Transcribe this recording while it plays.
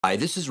Hi,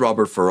 this is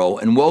Robert Furrow,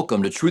 and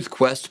welcome to Truth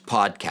Quest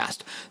Podcast.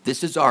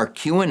 This is our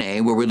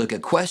Q&A where we look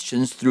at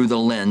questions through the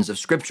lens of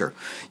Scripture.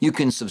 You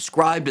can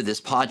subscribe to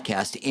this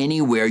podcast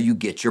anywhere you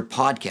get your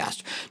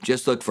podcast.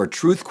 Just look for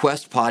Truth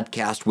Quest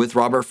Podcast with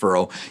Robert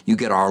Furrow. You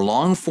get our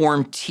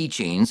long-form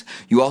teachings.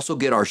 You also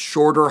get our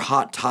shorter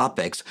hot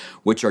topics,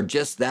 which are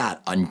just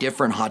that, on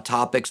different hot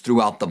topics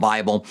throughout the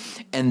Bible.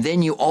 And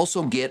then you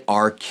also get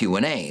our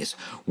Q&As,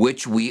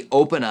 which we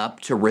open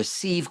up to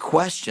receive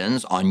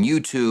questions on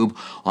YouTube,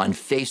 on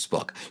Facebook.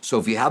 So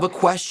if you have a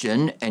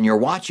question and you're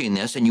watching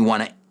this and you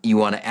want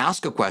to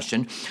ask a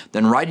question,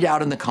 then write it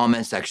out in the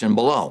comment section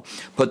below.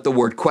 Put the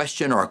word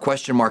question or a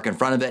question mark in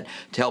front of it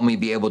to help me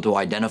be able to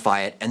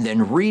identify it, and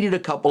then read it a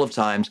couple of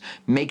times.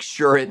 Make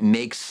sure it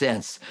makes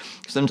sense.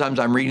 Sometimes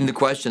I'm reading the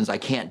questions, I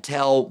can't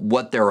tell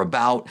what they're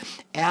about.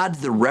 Add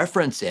the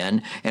reference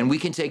in, and we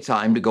can take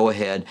time to go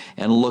ahead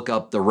and look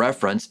up the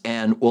reference,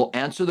 and we'll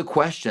answer the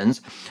questions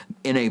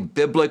in a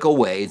biblical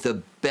way,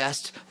 the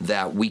best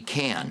that we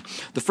can.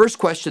 The first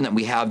question that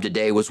we have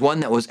today was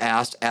one that was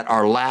asked at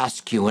our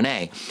last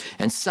Q&A,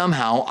 and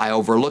somehow I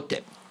overlooked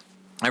it.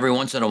 Every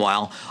once in a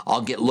while,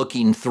 I'll get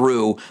looking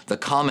through the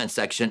comment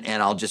section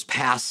and I'll just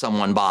pass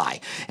someone by.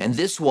 And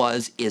this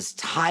was, is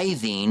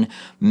tithing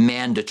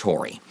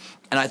mandatory?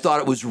 And I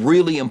thought it was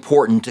really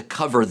important to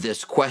cover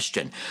this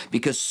question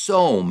because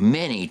so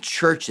many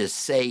churches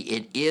say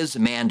it is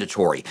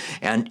mandatory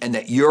and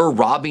that you're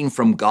robbing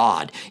from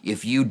God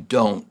if you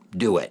don't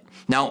do it.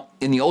 Now,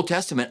 in the Old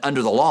Testament,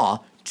 under the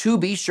law, to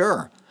be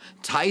sure,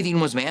 tithing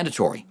was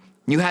mandatory.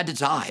 You had to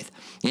tithe.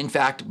 In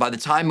fact, by the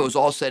time it was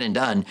all said and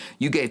done,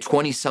 you gave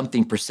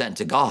 20-something%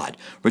 to God.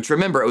 Which,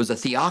 remember, it was a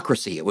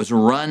theocracy. It was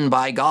run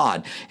by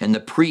God, and the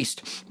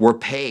priests were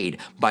paid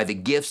by the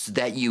gifts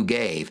that you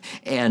gave,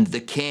 and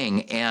the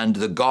king and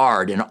the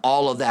guard and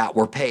all of that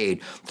were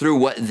paid through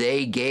what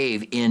they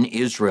gave in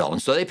Israel.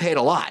 And so they paid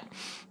a lot,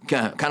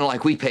 kind of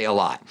like we pay a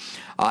lot.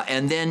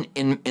 And then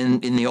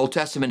in the Old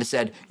Testament, it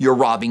said, you're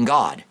robbing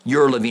God.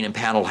 You're living in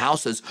paneled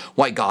houses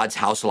while God's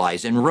house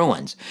lies in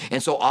ruins.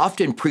 And so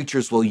often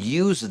preachers will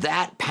use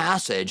that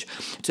passage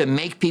to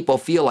make people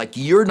feel like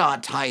you're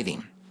not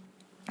tithing.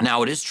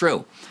 Now, it is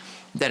true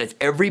that if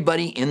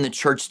everybody in the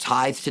church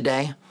tithed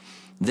today,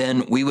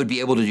 then we would be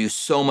able to do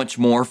so much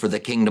more for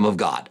the kingdom of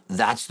God.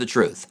 That's the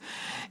truth.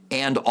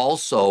 And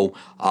also,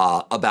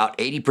 about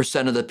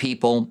 80% of the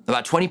people,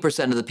 about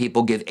 20% of the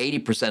people give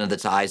 80% of the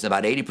tithes, and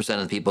about 80%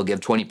 of the people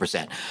give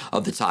 20%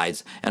 of the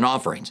tithes and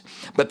offerings.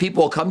 But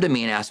people will come to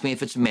me and ask me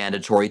if it's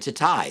mandatory to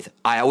tithe.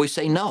 I always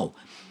say no,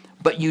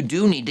 but you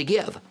do need to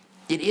give.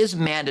 It is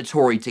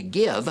mandatory to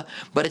give,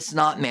 but it's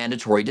not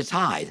mandatory to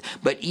tithe.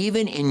 But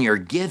even in your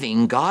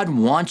giving, God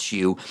wants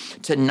you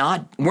to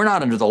we're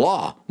not under the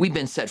law. We've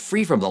been set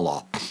free from the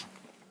law.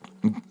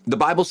 The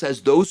Bible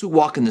says those who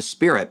walk in the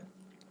Spirit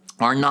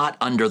are not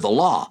under the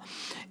law.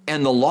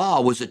 And the law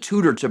was a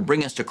tutor to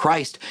bring us to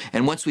Christ.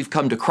 And once we've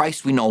come to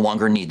Christ, we no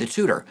longer need the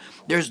tutor.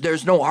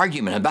 There's no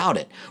argument about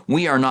it.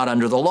 We are not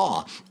under the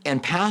law.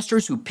 And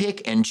pastors who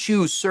pick and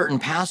choose certain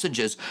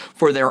passages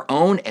for their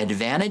own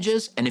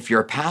advantages, and if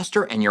you're a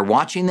pastor and you're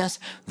watching this,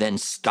 then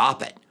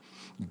stop it.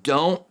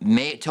 Don't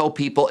tell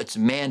people it's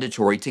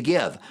mandatory to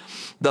give.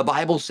 The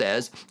Bible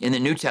says in the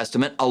New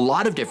Testament a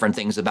lot of different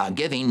things about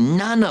giving.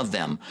 None of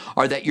them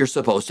are that you're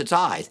supposed to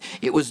tithe.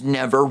 It was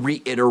never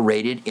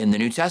reiterated in the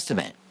New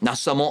Testament. Now,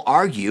 some will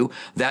argue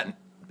that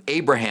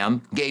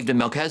Abraham gave to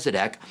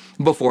Melchizedek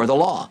before the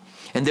law,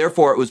 and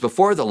therefore it was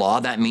before the law.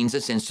 That means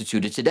it's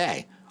instituted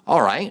today.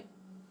 All right,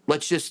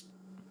 let's just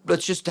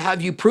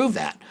have you prove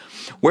that.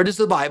 Where does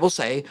the Bible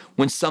say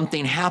when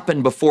something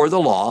happened before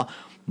the law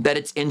that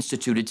it's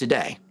instituted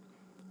today?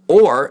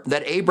 Or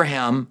that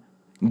Abraham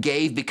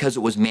gave because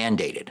it was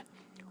mandated?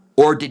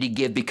 Or did he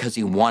give because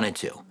he wanted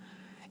to?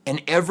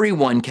 And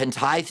everyone can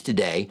tithe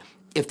today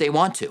if they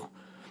want to.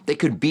 They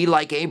could be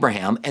like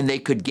Abraham and they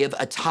could give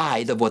a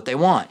tithe of what they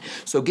want.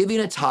 So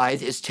giving a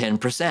tithe is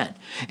 10%.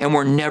 And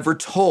we're never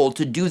told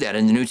to do that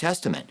in the New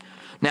Testament.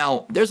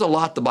 Now, there's a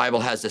lot the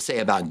Bible has to say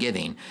about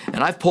giving,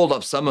 and I've pulled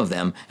up some of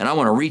them, and I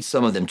want to read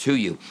some of them to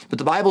you. But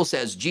the Bible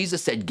says,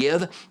 Jesus said,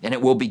 give, and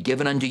it will be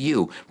given unto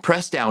you.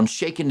 Pressed down,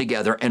 shaken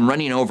together, and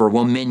running over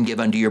will men give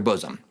unto your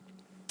bosom.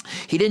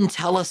 He didn't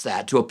tell us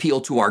that to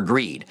appeal to our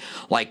greed,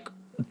 like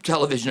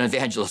television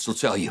evangelists will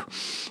tell you.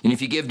 And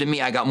if you give to me,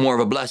 I got more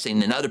of a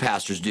blessing than other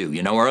pastors do,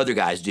 or other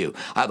guys do.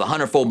 I have a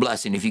 100-fold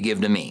blessing if you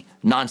give to me.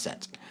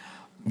 Nonsense.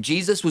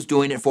 Jesus was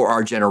doing it for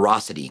our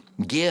generosity.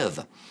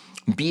 Give.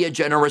 Be a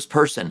generous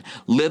person,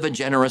 live a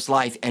generous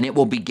life, and it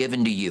will be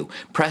given to you.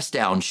 Pressed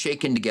down,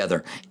 shaken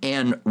together,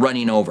 and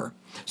running over.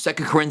 2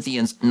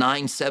 Corinthians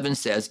 9:7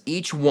 says,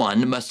 each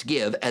one must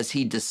give as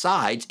he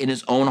decides in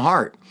his own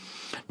heart,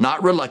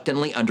 not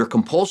reluctantly under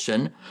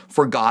compulsion,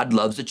 for God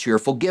loves a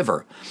cheerful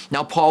giver.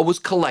 Now, Paul was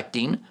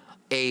collecting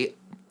a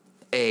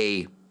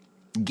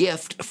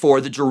gift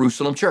for the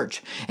Jerusalem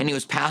church, and he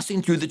was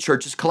passing through the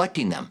churches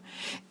collecting them.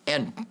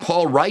 And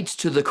Paul writes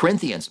to the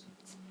Corinthians,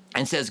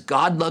 and says,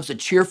 God loves a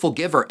cheerful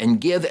giver, and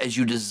give as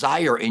you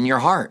desire in your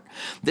heart.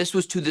 This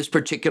was to this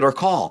particular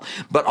call,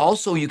 but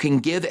also you can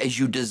give as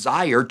you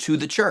desire to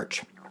the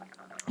church.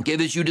 Give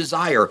as you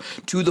desire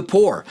to the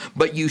poor,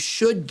 but you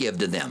should give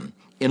to them.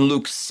 In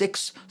Luke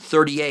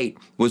 6:38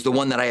 was the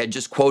one that I had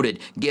just quoted.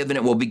 Give and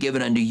it will be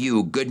given unto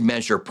you, good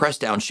measure,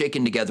 pressed down,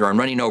 shaken together, and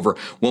running over,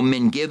 will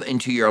men give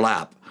into your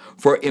lap.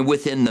 For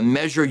within the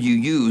measure you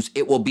use,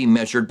 it will be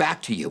measured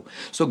back to you.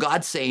 So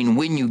God's saying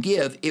when you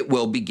give, it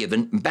will be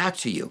given back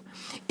to you.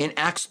 In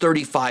Acts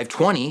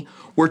 35:20,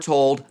 we're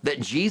told that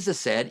Jesus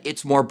said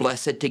it's more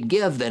blessed to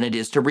give than it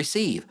is to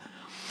receive.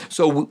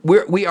 So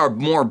we are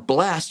more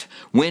blessed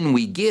when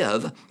we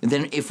give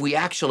than if we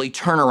actually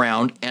turn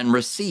around and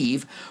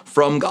receive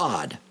from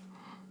God.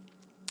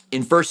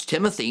 In 1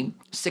 Timothy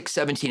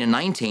 6:17 and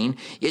 19,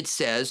 it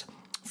says,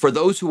 for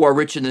those who are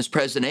rich in this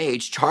present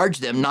age, charge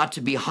them not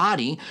to be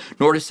haughty,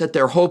 nor to set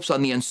their hopes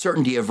on the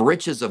uncertainty of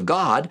riches of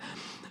God,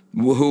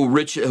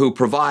 who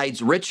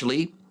provides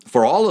richly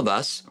for all of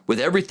us with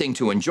everything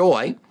to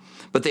enjoy,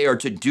 but they are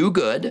to do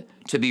good,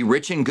 to be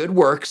rich in good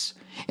works,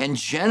 and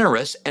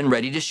generous and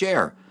ready to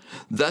share,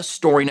 thus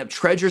storing up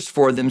treasures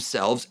for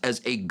themselves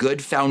as a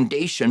good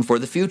foundation for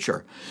the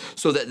future,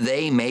 so that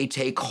they may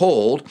take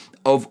hold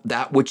of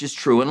that which is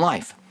true in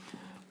life.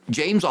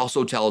 James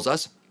also tells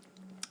us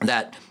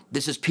that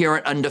this is pure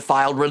and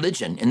undefiled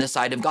religion in the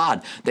sight of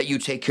God, that you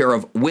take care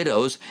of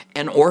widows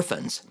and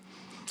orphans.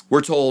 We're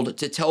told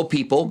to tell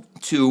people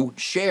to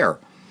share.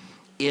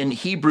 In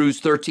Hebrews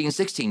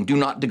 13:16, do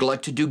not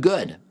neglect to do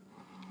good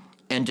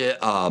and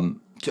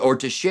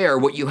to share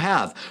what you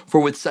have. For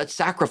with such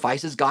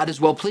sacrifices, God is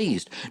well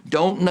pleased.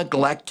 Don't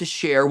neglect to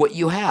share what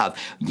you have.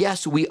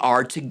 Yes, we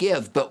are to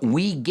give, but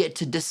we get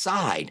to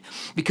decide,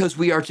 because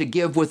we are to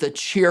give with a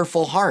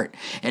cheerful heart.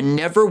 And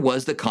never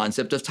was the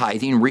concept of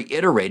tithing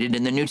reiterated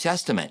in the New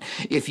Testament.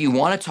 If you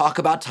want to talk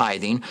about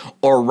tithing,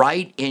 or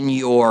write in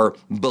your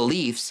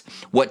beliefs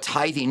what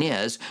tithing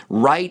is,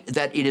 write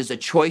that it is a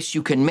choice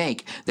you can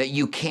make, that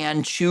you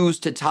can choose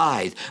to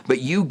tithe,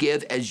 but you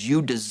give as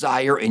you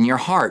desire in your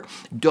heart.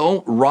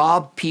 Don't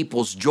rob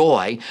people's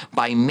joy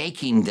by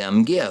making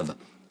them give.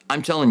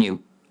 I'm telling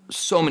you,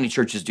 so many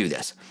churches do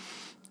this.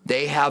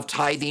 They have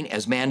tithing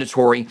as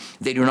mandatory.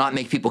 They do not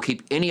make people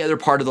keep any other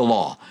part of the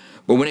law.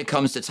 But when it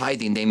comes to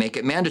tithing, they make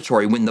it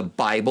mandatory when the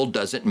Bible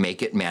doesn't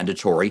make it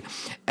mandatory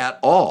at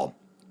all.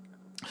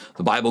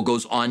 The Bible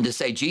goes on to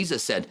say,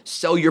 Jesus said,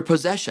 sell your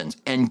possessions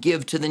and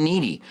give to the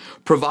needy.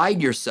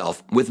 Provide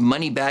yourself with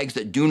money bags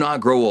that do not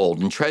grow old,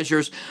 and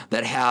treasures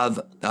that have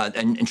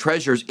and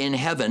treasures in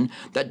heaven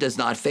that does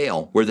not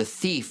fail, where the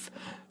thief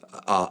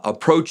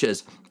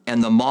approaches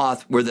and the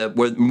moth,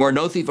 where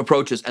no thief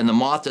approaches and the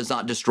moth does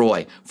not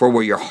destroy. For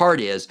where your heart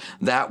is,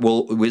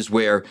 is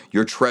where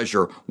your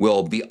treasure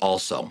will be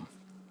also.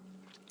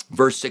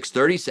 Verse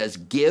 6:30 says,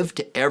 give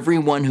to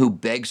everyone who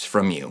begs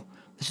from you.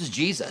 This is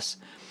Jesus.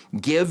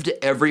 Give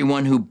to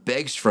everyone who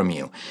begs from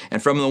you,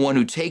 and from the one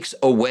who takes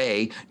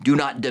away, do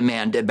not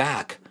demand it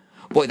back.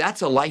 Boy,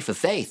 that's a life of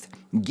faith.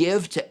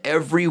 Give to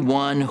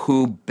everyone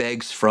who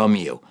begs from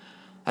you.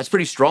 That's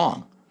pretty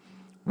strong.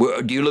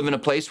 Do you live in a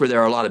place where there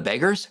are a lot of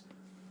beggars?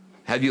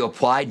 Have you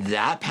applied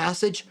that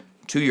passage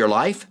to your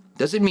life?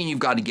 Doesn't mean you've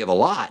got to give a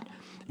lot.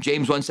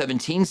 James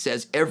 1:17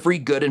 says, every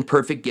good and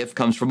perfect gift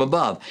comes from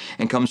above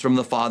and comes from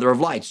the Father of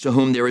lights, to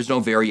whom there is no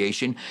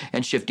variation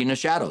and shifting of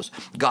shadows.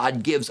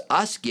 God gives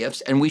us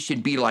gifts, and we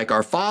should be like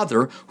our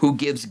Father who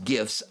gives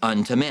gifts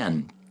unto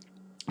men.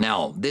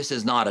 Now, this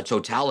is not a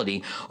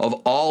totality of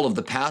all of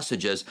the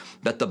passages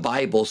that the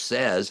Bible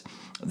says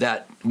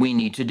that we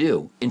need to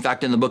do. In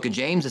fact, in the book of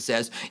James, it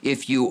says,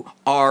 if you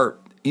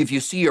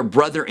see your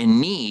brother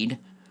in need,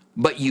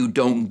 but you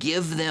don't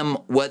give them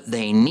what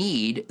they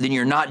need, then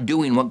you're not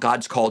doing what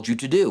God's called you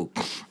to do.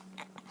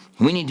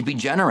 We need to be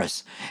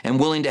generous and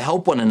willing to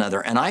help one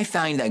another. And I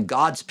find that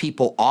God's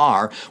people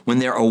are when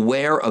they're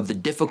aware of the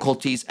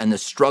difficulties and the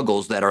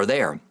struggles that are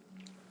there.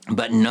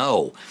 But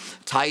no,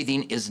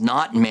 tithing is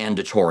not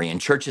mandatory, and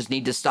churches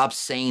need to stop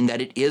saying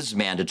that it is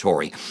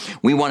mandatory.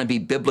 We want to be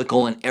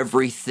biblical in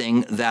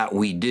everything that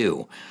we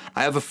do.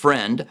 I have a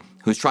friend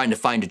who's trying to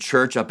find a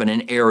church up in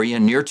an area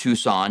near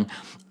Tucson,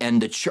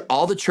 and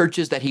all the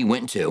churches that he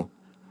went to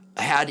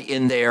had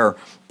in their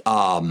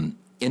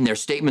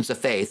statements of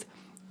faith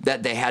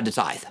that they had to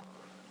tithe.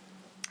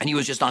 And he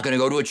was just not going to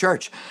go to a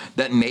church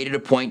that made it a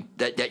point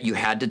that you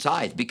had to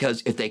tithe,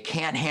 because if they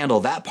can't handle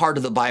that part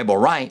of the Bible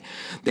right,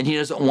 then he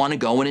doesn't want to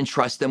go and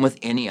entrust them with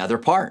any other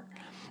part.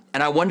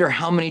 And I wonder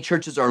how many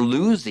churches are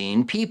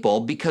losing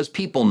people because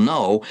people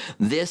know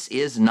this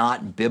is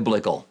not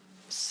biblical.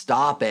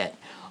 Stop it.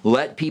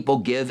 Let people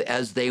give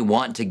as they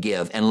want to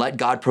give, and let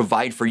God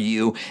provide for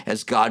you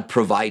as God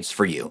provides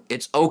for you.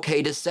 It's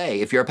okay to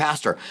say, if you're a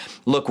pastor,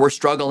 look, we're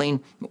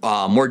struggling,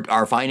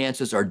 our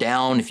finances are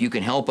down. If you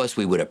can help us,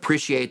 we would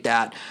appreciate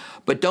that.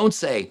 But don't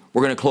say,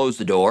 we're going to close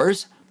the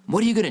doors.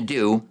 What are you going to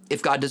do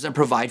if God doesn't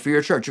provide for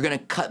your church? You're going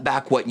to cut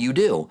back what you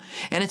do.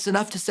 And it's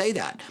enough to say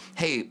that.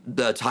 Hey,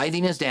 the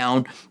tithing is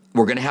down.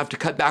 We're going to have to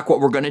cut back what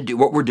we're going to do,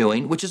 what we're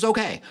doing, which is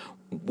okay.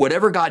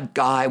 whatever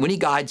when he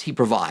guides, he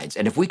provides.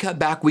 And if we cut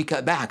back, we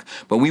cut back.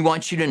 But we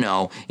want you to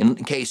know, in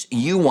case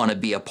you want to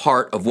be a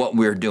part of what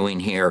we're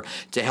doing here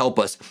to help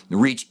us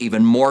reach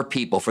even more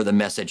people for the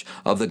message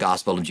of the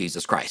gospel of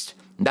Jesus Christ.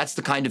 That's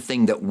the kind of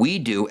thing that we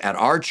do at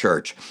our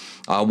church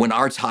when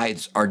our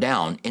tithes are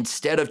down.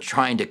 Instead of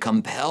trying to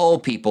compel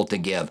people to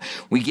give,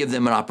 we give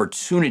them an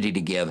opportunity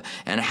to give.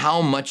 And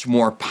how much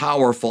more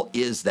powerful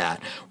is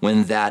that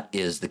when that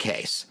is the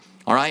case?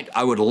 All right,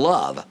 I would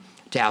love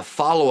to have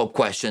follow-up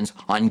questions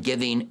on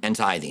giving and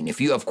tithing. If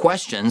you have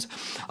questions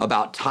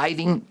about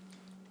tithing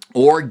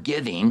or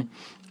giving,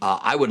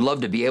 I would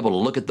love to be able to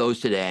look at those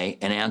today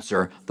and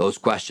answer those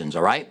questions,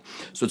 all right?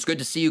 So it's good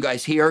to see you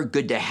guys here.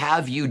 Good to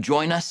have you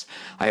join us.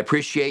 I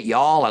appreciate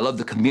y'all. I love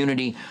the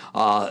community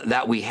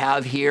that we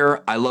have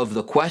here. I love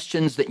the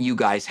questions that you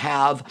guys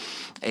have.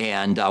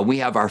 And we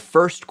have our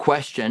first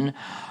question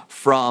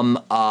from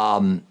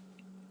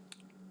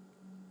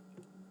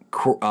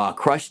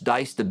Crush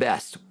Dice the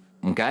Best,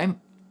 okay?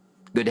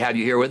 Good to have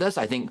you here with us.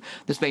 I think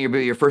this may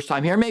be your first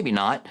time here, maybe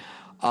not.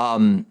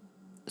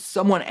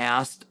 Someone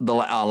asked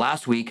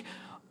last week,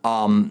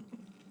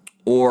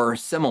 or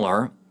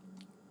similar,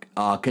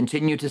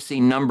 continue to see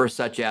numbers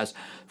such as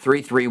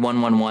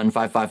 33111,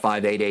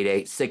 555,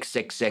 888,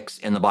 666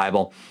 in the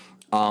Bible.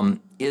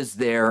 Is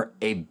there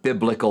a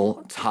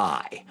biblical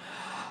tie?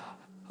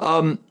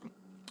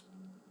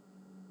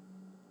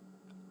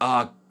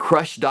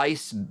 Crush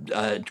Dice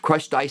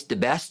the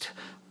Best.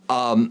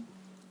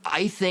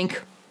 I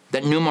think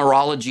that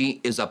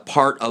numerology is a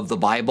part of the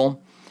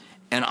Bible,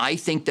 and I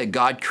think that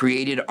God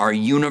created our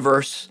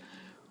universe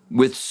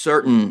with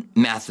certain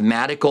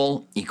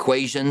mathematical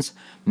equations.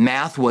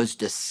 Math was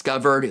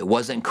discovered, it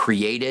wasn't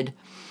created,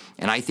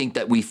 and I think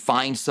that we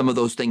find some of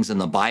those things in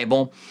the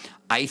Bible.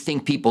 I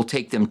think people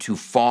take them too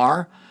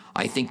far.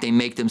 I think they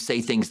make them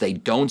say things they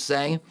don't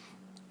say.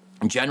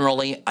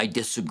 Generally, I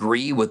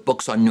disagree with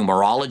books on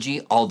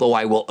numerology, although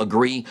I will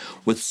agree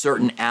with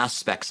certain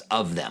aspects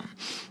of them.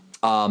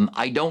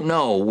 I don't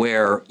know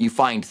where you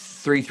find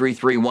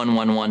 333,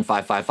 111,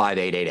 555,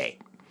 888.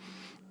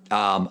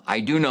 I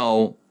do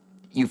know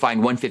you find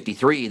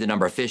 153, the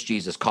number of fish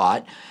Jesus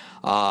caught.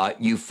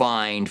 You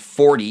find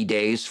 40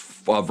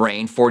 days of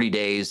rain, 40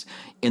 days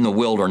in the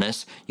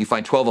wilderness. You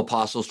find 12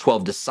 apostles,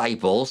 12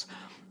 disciples.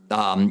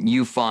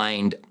 You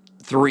find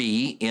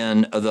 3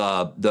 in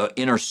the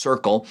inner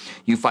circle.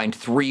 You find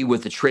 3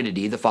 with the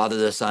Trinity, the Father,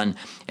 the Son,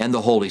 and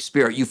the Holy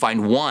Spirit. You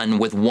find 1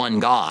 with one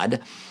God.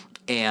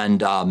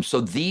 And so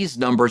these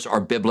numbers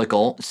are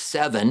biblical.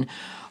 7,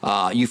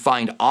 you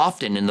find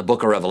often in the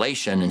book of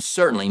Revelation, and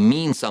certainly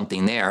means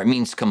something there. It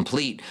means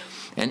complete,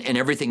 and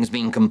everything's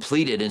being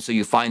completed. And so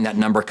you find that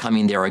number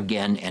coming there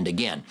again and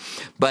again.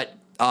 But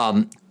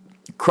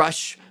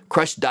Crush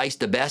Dice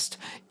the Best,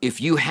 if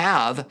you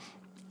have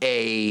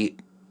a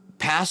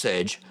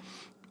passage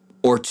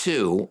or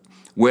two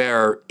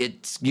where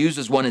it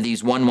uses one of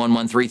these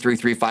 111,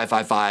 333,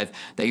 555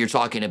 that you're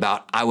talking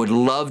about, I would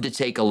love to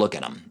take a look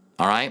at them.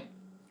 All right.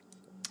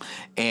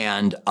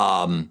 And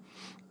but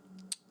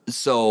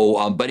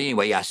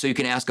anyway, yeah, so you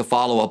can ask a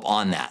follow-up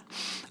on that.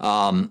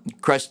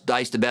 Crush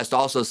Dice the Best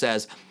also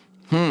says,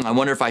 I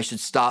wonder if I should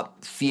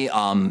stop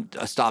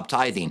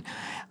tithing.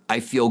 I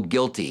feel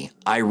guilty.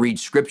 I read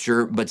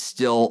scripture, but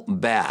still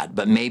bad.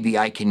 But maybe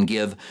I can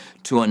give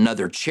to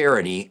another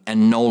charity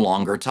and no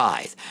longer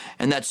tithe.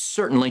 And that's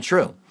certainly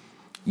true.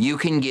 You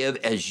can give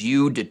as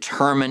you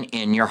determine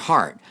in your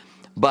heart,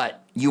 but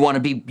you want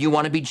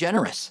to be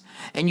generous,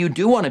 and you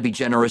do want to be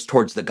generous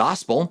towards the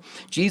gospel.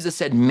 Jesus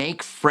said,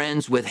 "Make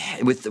friends with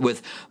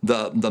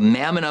the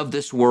mammon of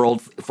this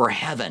world for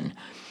heaven,"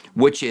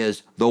 which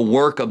is the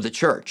work of the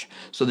church.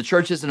 So the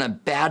church isn't a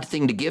bad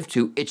thing to give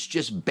to. It's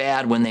just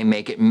bad when they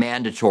make it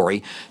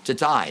mandatory to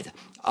tithe.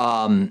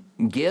 My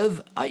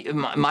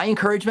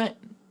encouragement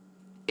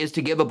is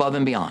to give above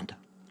and beyond.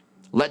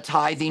 Let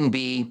tithing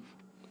be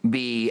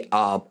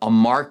a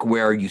mark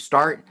where you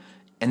start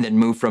and then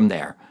move from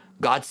there.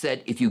 God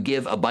said, if you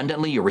give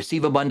abundantly, you'll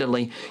receive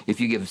abundantly. If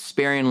you give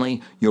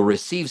sparingly, you'll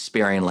receive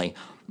sparingly.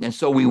 And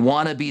so we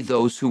want to be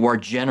those who are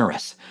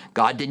generous.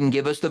 God didn't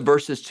give us the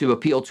verses to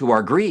appeal to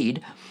our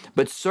greed,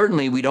 but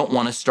certainly we don't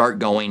want to start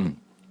going,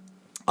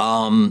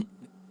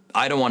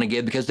 I don't want to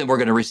give because then we're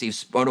going to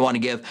receive, I don't want to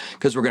give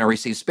because we're going to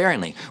receive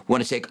sparingly. We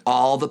want to take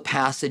all the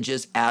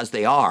passages as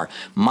they are.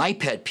 My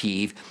pet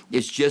peeve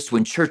is just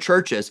when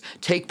churches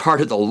take part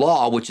of the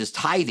law, which is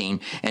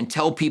tithing, and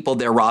tell people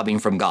they're robbing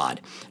from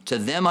God. To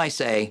them I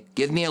say,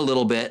 give me a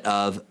little bit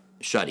of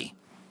shuddy.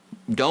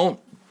 Don't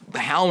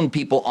hound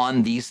people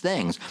on these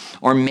things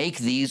or make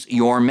these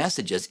your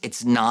messages.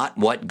 It's not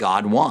what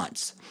God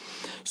wants.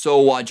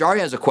 So Jari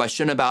has a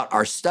question about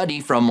our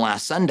study from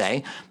last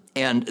Sunday.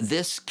 And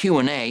this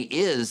Q&A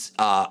is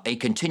a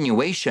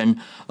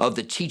continuation of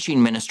the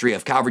teaching ministry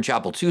of Calvary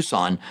Chapel,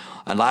 Tucson.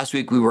 And last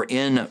week we were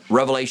in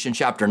Revelation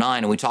chapter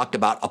 9, and we talked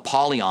about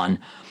Apollyon,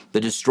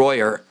 the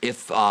destroyer.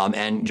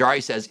 And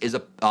Jari says,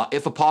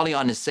 if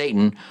Apollyon is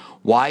Satan,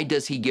 why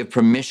does he give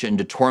permission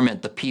to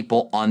torment the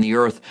people on the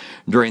earth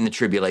during the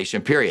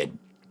tribulation period?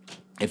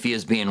 If he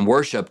is being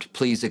worshiped,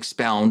 please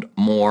expound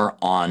more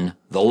on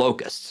the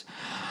locusts.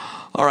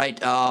 All right,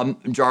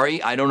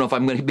 Jari, I don't know if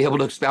I'm going to be able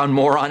to expound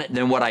more on it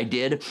than what I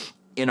did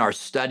in our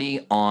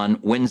study on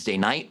Wednesday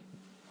night.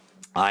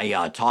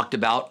 I talked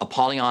about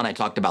Apollyon, I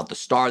talked about the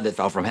star that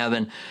fell from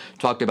heaven,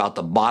 talked about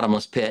the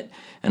bottomless pit,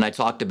 and I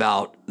talked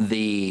about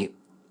these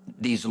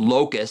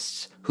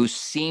locusts who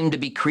seem to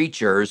be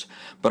creatures,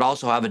 but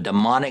also have a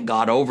demonic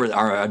god over,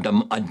 or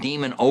a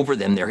demon over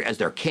them there as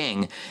their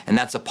king, and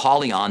that's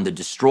Apollyon, the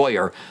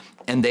destroyer.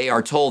 And they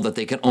are told that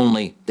they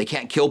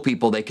can't kill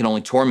people, they can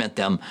only torment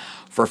them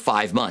for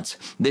 5 months.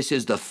 This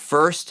is the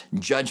first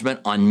judgment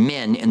on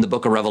men in the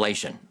book of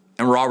Revelation,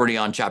 and we're already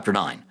on chapter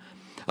 9.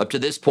 Up to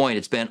this point,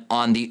 it's been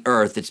on the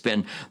earth. It's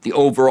been the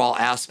overall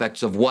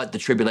aspects of what the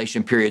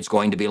tribulation period is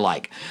going to be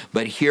like.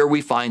 But here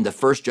we find the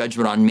first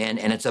judgment on men,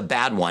 and it's a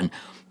bad one,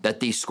 that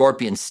these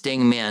scorpions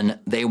sting men.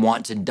 They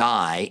want to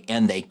die,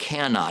 and they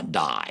cannot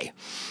die.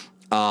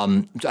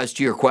 As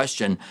to your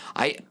question,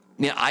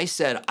 I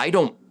said, I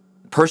don't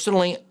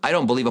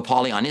believe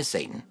Apollyon is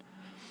Satan,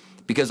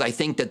 because I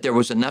think that there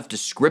was enough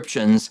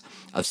descriptions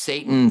of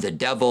Satan, the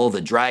devil,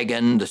 the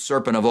dragon, the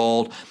serpent of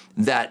old,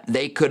 that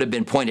they could have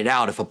been pointed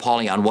out if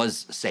Apollyon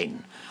was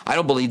Satan. I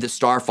don't believe the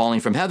star falling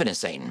from heaven is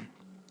Satan.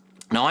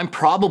 Now, I'm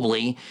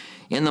probably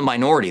in the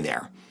minority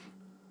there.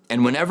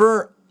 And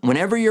whenever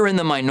you're in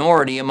the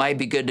minority, it might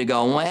be good to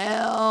go,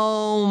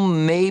 well,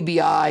 maybe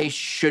I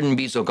shouldn't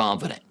be so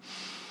confident.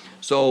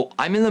 So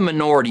I'm in the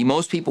minority.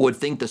 Most people would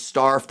think the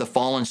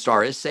fallen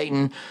star is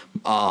Satan.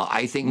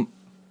 I think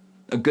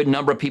a good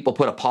number of people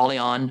put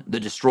Apollyon,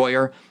 the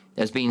destroyer,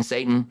 as being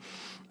Satan.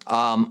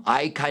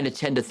 I kind of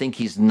tend to think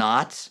he's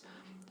not.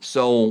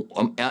 So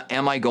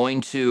am I going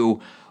to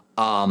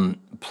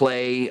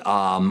play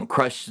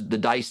crush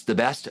dice the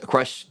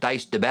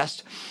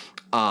best,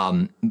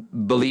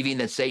 believing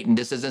that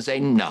this isn't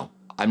Satan? No,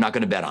 I'm not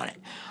going to bet on it.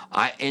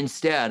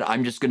 Instead,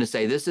 I'm just going to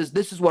say this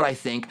is what I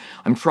think.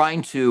 I'm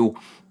trying to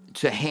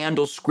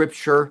handle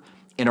Scripture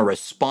in a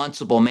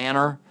responsible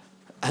manner.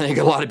 I think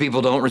a lot of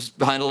people don't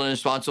handle it in a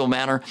responsible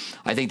manner.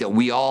 I think that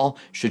we all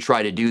should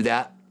try to do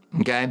that,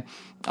 okay?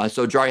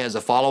 So Jari has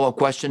a follow-up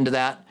question to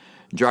that.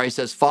 Jari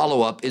says,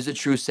 follow-up, is it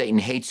true Satan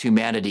hates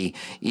humanity?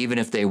 Even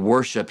if they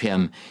worship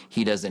him,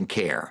 he doesn't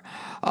care.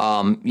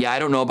 Yeah, I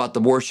don't know about the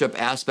worship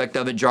aspect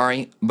of it,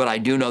 Jari, but I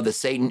do know that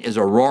Satan is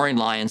a roaring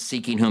lion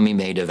seeking whom he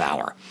may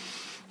devour.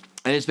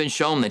 And it's been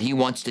shown that he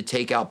wants to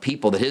take out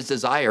people, that his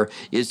desire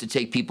is to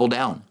take people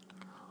down.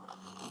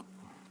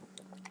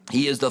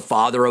 He is the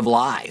father of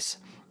lies.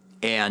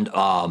 And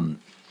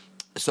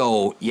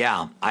so,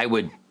 yeah,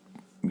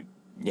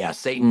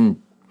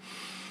 Satan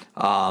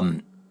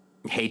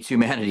hates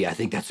humanity. I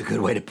think that's a good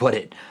way to put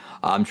it.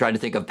 I'm trying to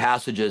think of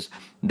passages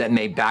that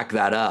may back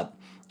that up.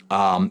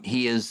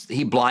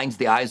 He blinds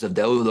the eyes of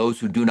those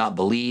who do not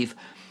believe.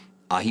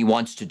 He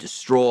wants to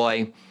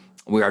destroy.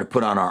 We are to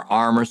put on our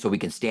armor so we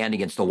can stand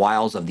against the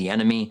wiles of the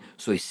enemy.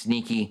 So he's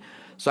sneaky.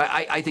 So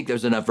I think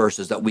there's enough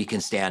verses that we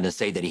can stand and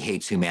say that he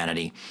hates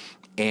humanity.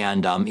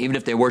 And even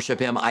if they worship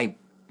him, I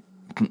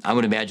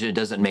would imagine it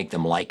doesn't make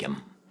them like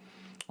him.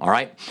 All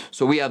right.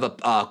 So we have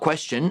a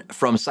question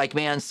from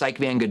Psychman.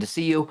 Psychman, good to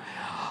see you.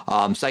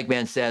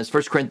 Psychman says,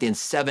 1 Corinthians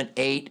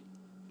 7:8,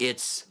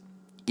 it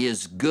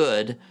is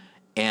good,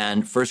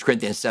 and 1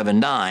 Corinthians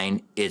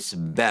 7:9, it's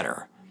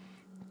better.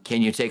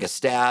 Can you take a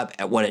stab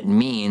at what it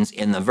means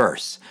in the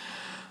verse?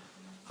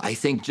 I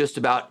think just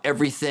about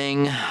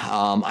everything.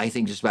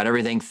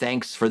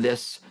 Thanks for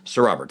this,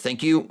 Sir Robert.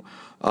 Thank you,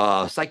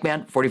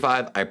 Psychman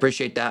 45. I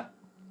appreciate that.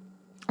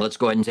 Let's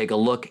go ahead and take a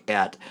look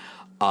at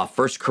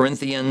 1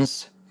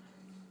 Corinthians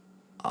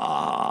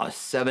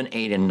 7,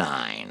 8, and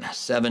 9.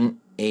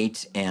 7,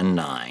 8, and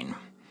 9.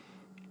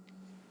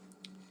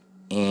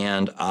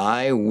 And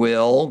I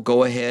will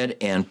go ahead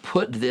and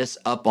put this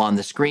up on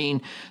the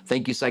screen.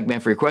 Thank you, Psychman,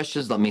 for your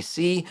questions. Let me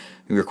see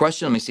your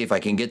question. Let me see if I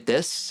can get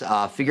this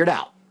figured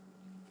out.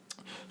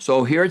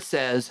 So here it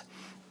says,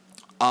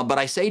 but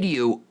I say to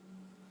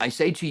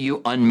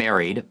you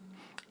unmarried,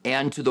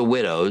 and to the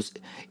widows,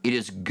 it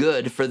is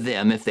good for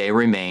them if they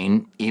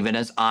remain even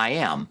as I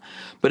am.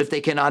 But if they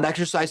cannot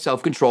exercise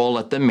self-control,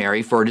 let them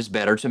marry, for it is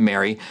better to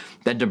marry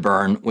than to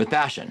burn with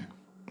passion.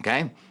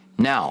 Okay?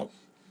 Now,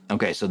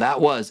 so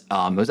that was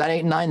that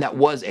 8 and 9? That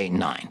was 8 and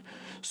 9.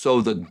 So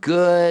the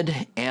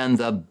good and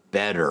the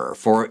better,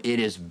 for it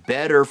is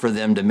better for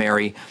them to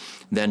marry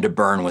than to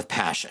burn with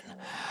passion.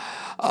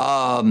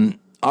 All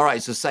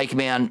right, so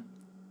Psychman,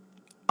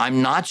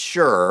 I'm not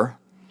sure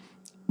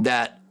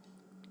that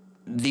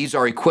these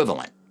are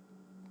equivalent.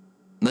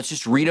 Let's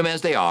just read them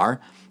as they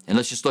are, and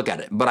let's just look at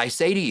it. But I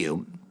say to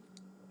you,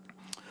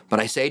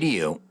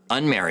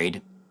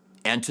 unmarried,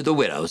 and to the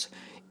widows,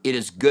 it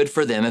is good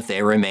for them if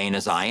they remain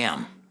as I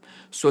am.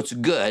 So it's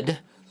good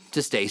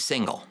to stay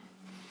single,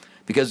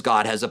 because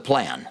God has a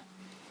plan.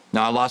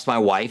 Now, I lost my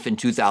wife in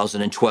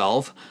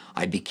 2012.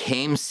 I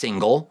became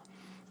single,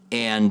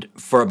 and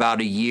for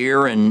about a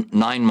year and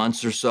 9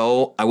 months or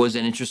so, I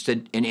wasn't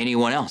interested in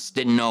anyone else.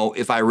 Didn't know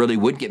if I really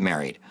would get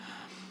married.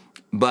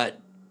 But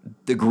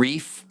the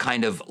grief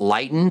kind of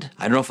lightened.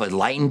 I don't know if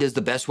lightened is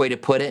the best way to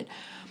put it.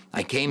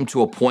 I came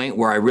to a point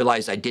where I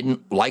realized I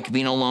didn't like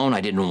being alone.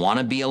 I didn't want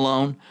to be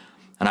alone.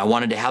 And I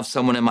wanted to have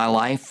someone in my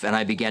life. And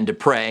I began to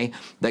pray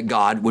that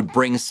God would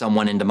bring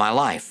someone into my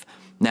life.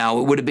 Now,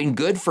 it would have been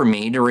good for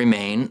me to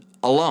remain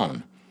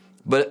alone.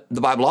 But the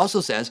Bible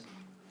also says,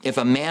 if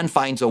a man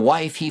finds a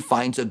wife, he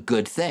finds a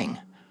good thing.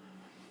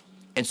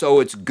 And so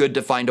it's good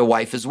to find a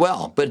wife as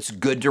well. But it's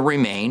good to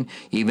remain,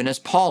 even as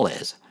Paul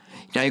is.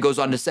 Now he goes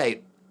on to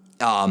say,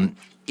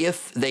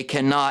 if they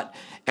cannot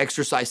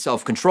exercise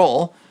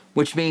self-control,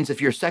 which means if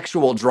your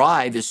sexual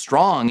drive is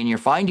strong and you're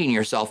finding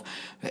yourself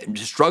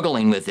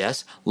struggling with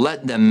this,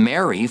 let them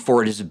marry,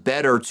 for it is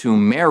better to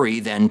marry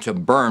than to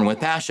burn with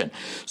passion.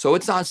 So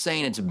it's not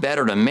saying it's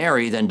better to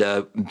marry than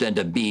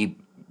to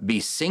be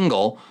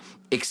single,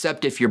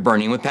 except if you're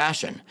burning with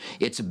passion.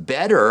 It's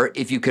better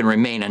if you can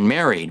remain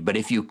unmarried, but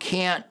if you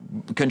can't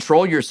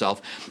control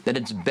yourself, then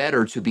it's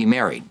better to be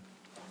married.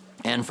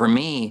 And for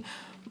me,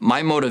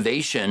 my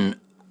motivation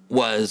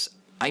was,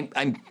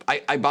 I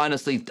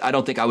honestly, I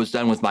don't think I was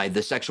done with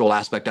the sexual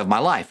aspect of my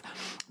life.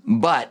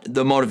 But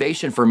the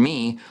motivation for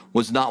me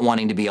was not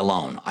wanting to be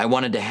alone. I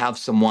wanted to have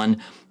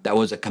someone that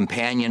was a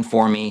companion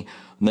for me.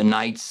 The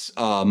nights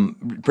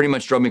pretty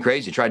much drove me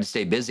crazy. Tried to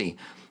stay busy,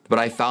 but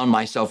I found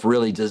myself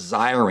really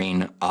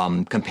desiring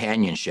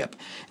companionship.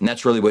 And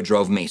that's really what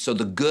drove me. So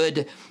the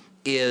good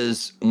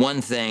is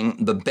one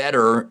thing. The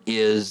better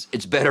is,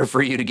 it's better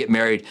for you to get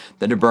married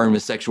than to burn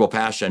with sexual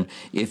passion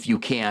if you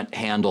can't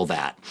handle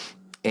that.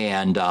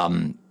 And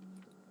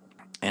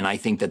I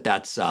think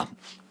that's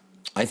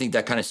I think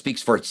that kind of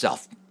speaks for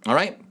itself. All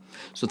right.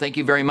 So thank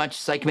you very much,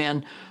 Psych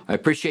Man. I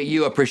appreciate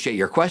you. I appreciate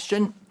your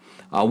question.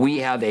 We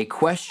have a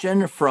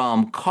question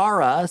from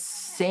Cara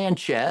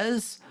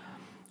Sanchez,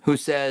 who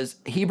says,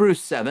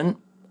 Hebrews 7,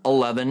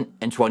 11,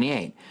 and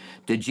 28.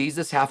 Did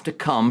Jesus have to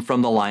come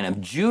from the line of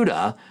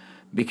Judah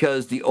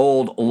because the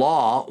old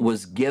law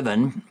was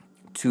given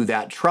to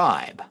that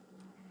tribe?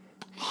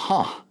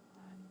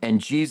 And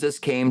Jesus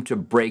came to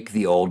break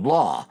the old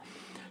law.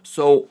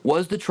 So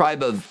was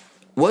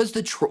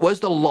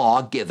the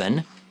law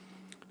given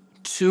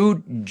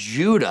to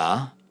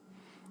Judah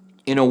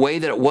in a way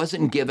that it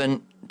wasn't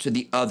given to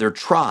the other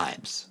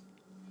tribes?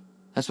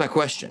 That's my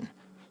question.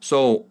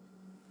 So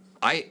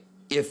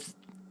if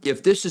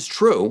this is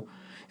true,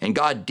 and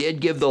God did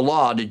give the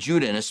law to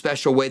Judah in a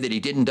special way that he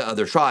didn't to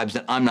other tribes,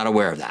 then I'm not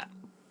aware of that.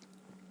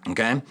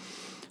 Okay?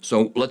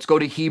 So let's go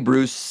to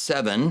Hebrews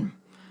 7.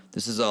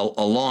 This is a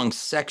long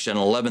section,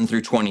 11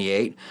 through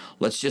 28.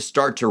 Let's just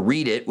start to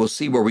read it. We'll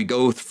see where we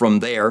go from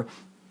there.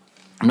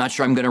 I'm not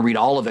sure I'm going to read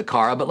all of it,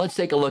 Cara, but let's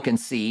take a look and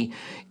see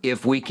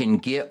if we can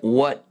get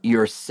what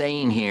you're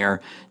saying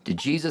here. Did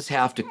Jesus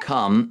have to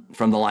come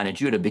from the line of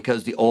Judah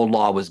because the old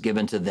law was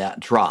given to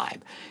that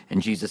tribe,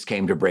 and Jesus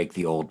came to break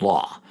the old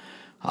law?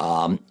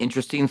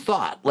 Interesting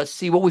thought. Let's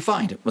see what we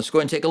find. Let's go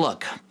ahead and take a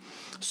look.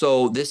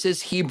 So this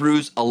is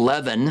Hebrews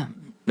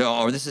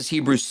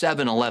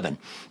 7:11,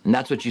 and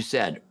that's what you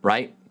said,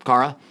 right,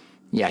 Cara?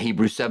 Yeah,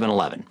 Hebrews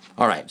 7:11.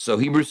 All right, so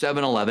Hebrews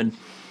 7:11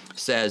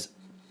 says,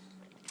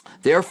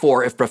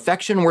 therefore, if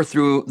perfection were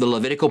through the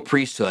Levitical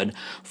priesthood,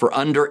 for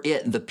under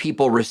it the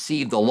people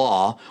received the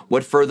law,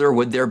 what further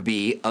would there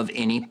be of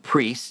any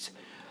priest?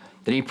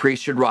 That any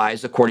priest should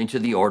rise according to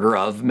the order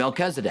of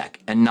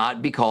Melchizedek, and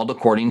not be called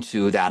according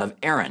to that of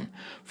Aaron.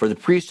 For the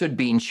priesthood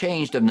being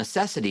changed of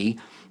necessity,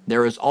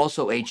 there is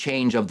also a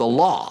change of the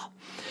law.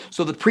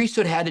 So the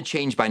priesthood had to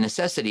change by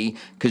necessity,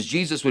 because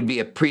Jesus would be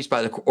a priest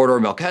by the order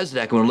of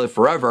Melchizedek and would live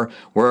forever,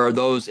 where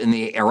those in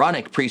the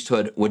Aaronic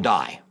priesthood would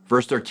die.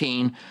 Verse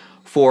 13,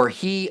 for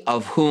he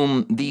of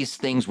whom these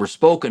things were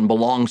spoken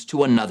belongs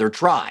to another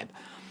tribe.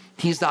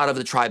 He's not of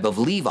the tribe of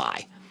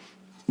Levi.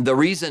 The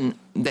reason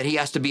that he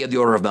has to be of the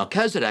order of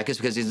Melchizedek is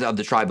because he's of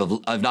the tribe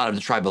of not of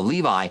the tribe of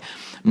Levi,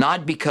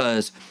 not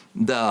because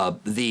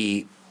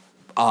the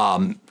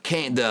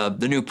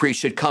new priest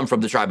should come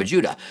from the tribe of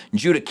Judah.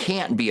 Judah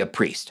can't be a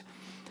priest,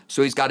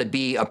 so he's got to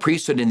be a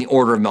priesthood in the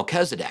order of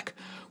Melchizedek,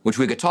 which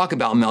we could talk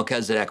about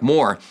Melchizedek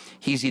more.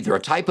 He's either a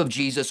type of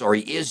Jesus or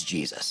he is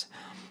Jesus.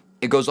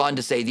 It goes on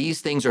to say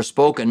these things are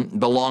spoken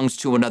belongs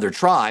to another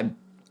tribe,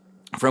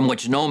 from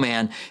which no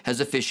man has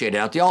officiated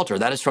at the altar.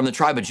 That is, from the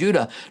tribe of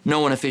Judah,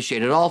 no one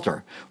officiated at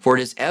altar. For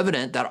it is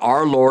evident that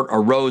our Lord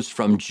arose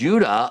from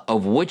Judah,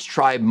 of which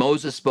tribe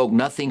Moses spoke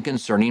nothing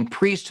concerning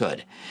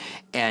priesthood.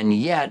 And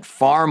yet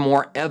far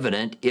more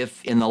evident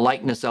if in the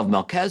likeness of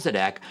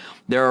Melchizedek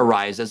there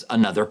arises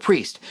another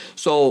priest.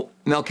 So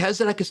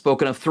Melchizedek is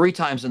spoken of 3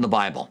 times in the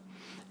Bible.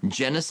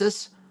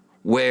 Genesis,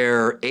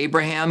 where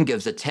Abraham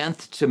gives a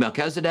tenth to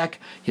Melchizedek.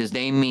 His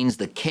name means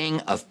the king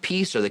of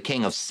peace, or the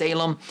king of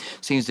Salem.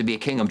 Seems to be a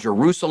king of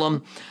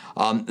Jerusalem.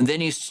 Then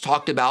he's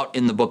talked about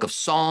in the book of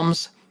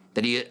Psalms,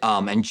 that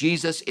and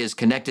Jesus is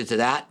connected to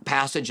that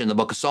passage in the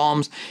book of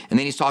Psalms. And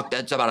then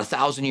that's about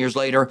 1,000 years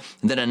later.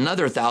 And then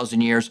another 1,000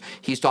 years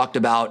he's talked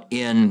about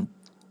in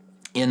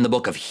in the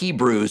book of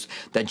Hebrews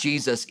that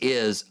Jesus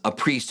is a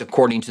priest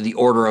according to the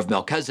order of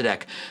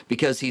Melchizedek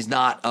because he's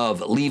not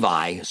of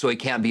Levi, so he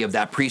can't be of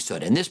that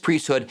priesthood. And this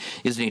priesthood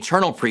is an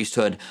eternal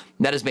priesthood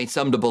that has made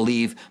some to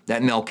believe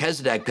that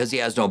Melchizedek, because he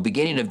has no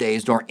beginning of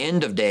days nor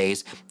end of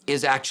days,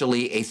 is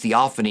actually a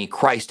theophany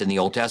Christ in the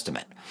Old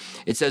Testament.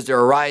 It says there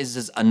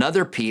arises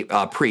another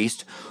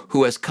priest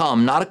who has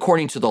come not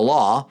according to the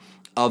law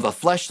of a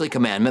fleshly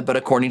commandment, but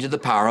according to the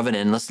power of an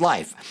endless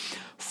life.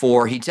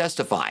 For he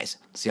testifies.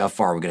 See how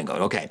far we're going to go.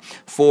 Okay.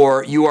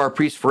 For you are a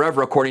priest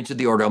forever according to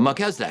the order of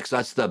Melchizedek. So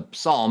that's the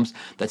Psalms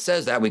that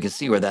says that. We can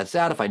see where that's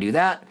at if I do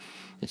that.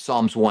 It's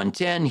Psalms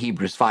 110,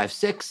 Hebrews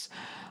 5:6,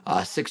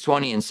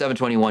 620, and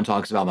 721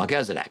 talks about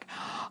Melchizedek.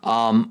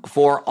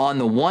 For on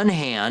the one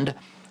hand,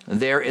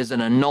 there is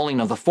an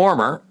annulling of the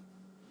former.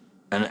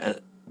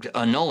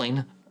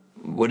 Annulling,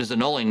 what does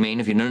annulling mean?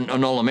 If you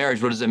annul a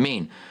marriage, what does it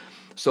mean?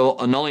 So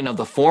annulling of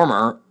the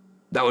former,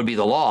 that would be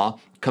the law,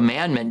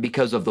 commandment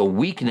because of the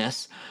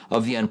weakness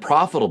of the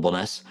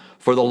unprofitableness,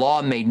 for the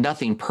law made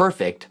nothing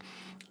perfect.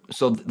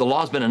 So the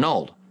law's been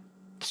annulled.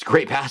 It's a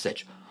great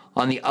passage.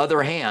 On the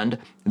other hand,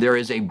 there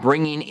is a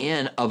bringing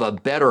in of a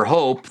better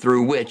hope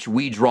through which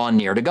we draw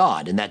near to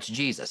God, and that's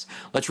Jesus.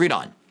 Let's read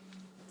on.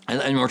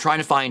 And we're trying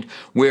to find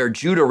where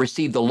Judah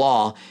received the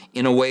law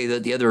in a way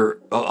that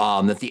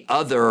the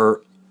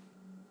other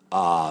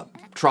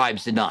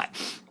tribes did not.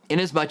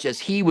 Inasmuch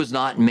as he was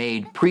not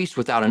made priest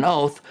without an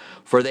oath,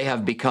 for they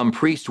have become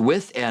priests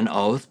with an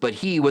oath, but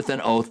he with an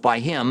oath by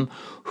him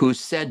who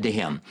said to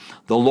him,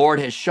 the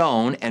Lord has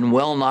shown and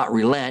will not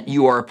relent,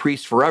 you are a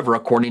priest forever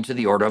according to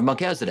the order of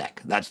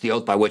Melchizedek. That's the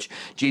oath by which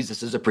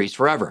Jesus is a priest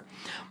forever.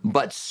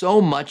 But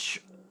so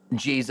much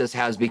Jesus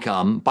has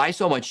become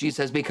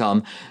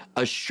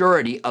a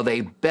surety of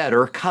a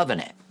better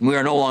covenant. We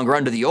are no longer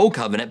under the old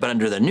covenant, but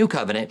under the new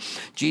covenant.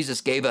 Jesus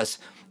gave us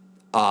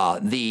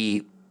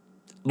the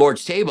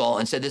Lord's table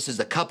and said, this is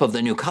the cup of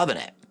the new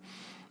covenant.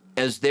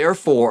 As there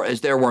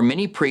were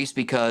many priests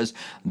because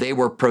they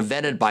were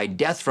prevented by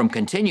death from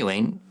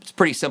continuing, it's a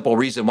pretty simple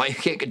reason why you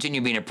can't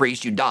continue being a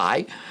priest, you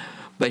die.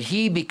 But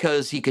he,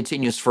 because he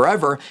continues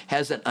forever,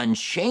 has an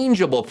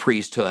unchangeable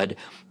priesthood.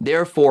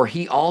 Therefore,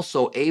 he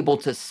also able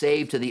to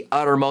save to the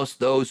uttermost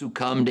those who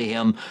come to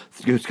him,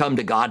 who come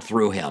to God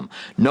through him.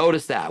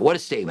 Notice that. What a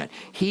statement.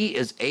 He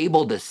is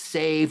able to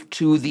save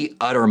to the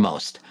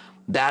uttermost.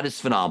 That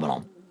is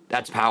phenomenal.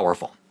 That's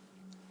powerful.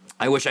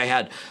 I wish I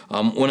had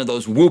one of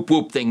those whoop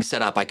whoop things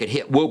set up. I could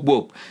hit whoop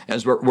whoop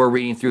as we're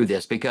reading through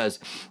this because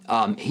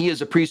he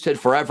is a priesthood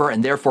forever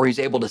and therefore he's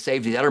able to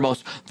save to the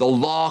uttermost. The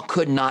law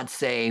could not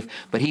save,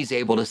 but he's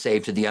able to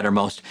save to the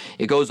uttermost.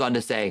 It goes on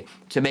to say,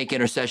 to make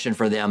intercession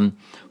for them.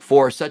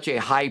 For such a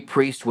high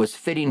priest was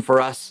fitting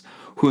for us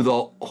who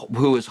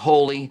is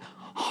holy,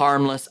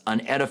 harmless,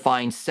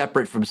 unedifying,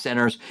 separate from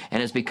sinners,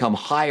 and has become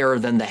higher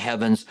than the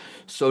heavens,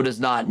 so does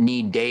not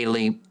need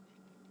daily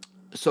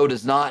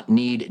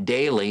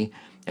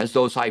as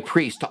those high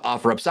priests to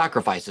offer up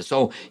sacrifices.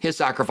 So his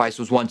sacrifice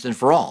was once and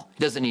for all.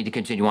 He doesn't need to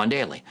continue on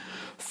daily.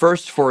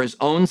 First for his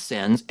own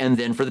sins and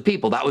then for the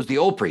people. That was the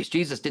old priest.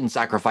 Jesus didn't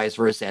sacrifice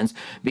for his sins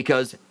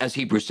because, as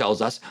Hebrews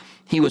tells us,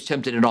 he was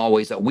tempted in all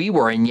ways that we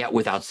were and yet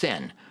without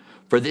sin.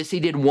 For this he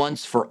did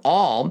once for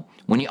all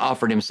when he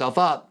offered himself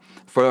up.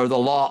 For the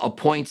law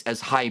appoints as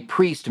high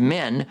priest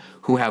men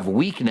who have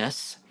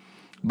weakness,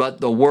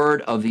 but the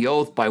word of the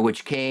oath by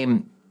which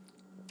came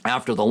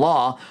after the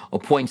law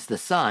appoints the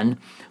Son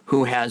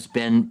who has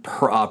been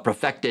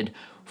perfected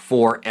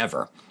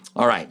forever.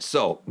 All right,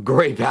 so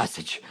great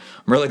passage.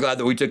 I'm really glad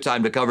that we took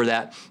time to cover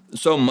that.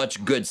 So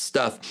much good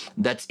stuff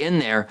that's in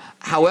there.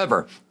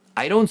 However,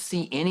 I don't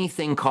see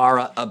anything,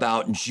 Cara,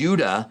 about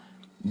Judah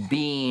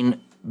being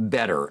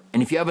better.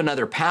 And if you have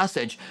another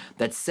passage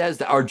that says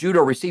that our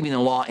Judah receiving the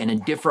law in a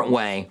different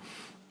way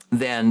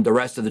than the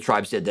rest of the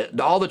tribes did, that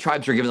all the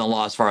tribes are given the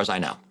law as far as I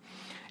know.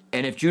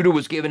 And if Judah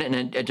was given it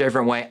in a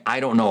different way, I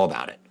don't know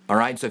about it. All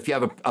right. So if you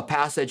have a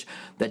passage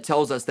that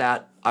tells us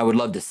that, I would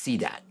love to see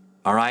that.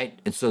 All right.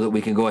 And so that we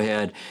can go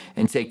ahead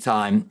and take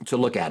time to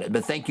look at it.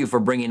 But thank you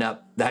for bringing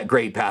up that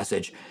great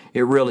passage.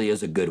 It really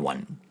is a good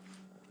one.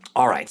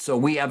 All right. So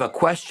we have a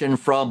question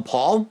from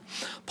Paul.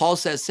 Paul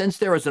says, since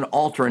there is an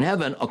altar in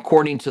heaven,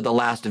 according to the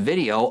last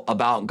video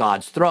about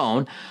God's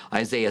throne,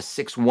 Isaiah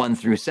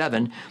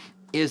 6:1-7,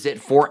 is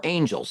it for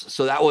angels?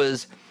 So that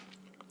was...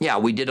 yeah,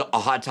 we did a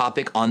hot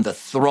topic on the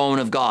throne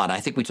of God.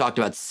 I think we talked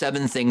about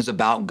 7 things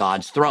about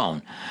God's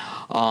throne.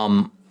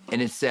 And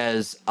it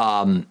says,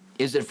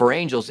 is it for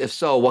angels? If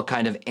so, what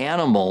kind of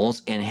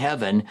animals in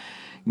heaven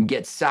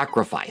get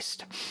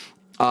sacrificed?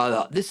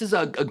 This is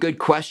a good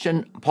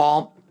question,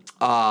 Paul.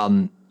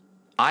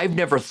 I've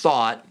never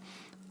thought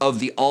of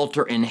the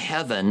altar in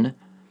heaven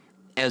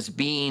as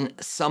being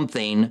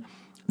something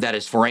that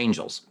is for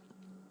angels.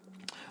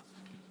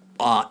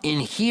 In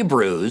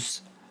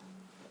Hebrews,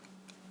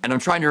 and I'm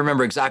trying to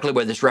remember exactly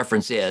where this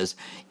reference is.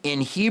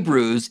 In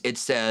Hebrews, it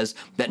says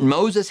that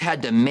Moses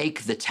had to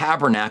make the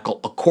tabernacle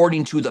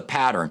according to the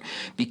pattern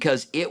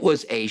because it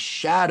was a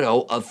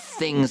shadow of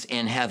things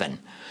in heaven.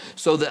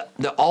 So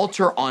the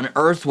altar on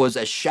earth was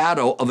a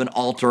shadow of an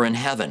altar in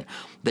heaven.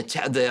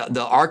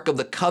 The Ark of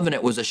the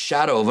Covenant was a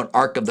shadow of an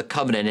Ark of the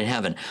Covenant in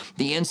heaven.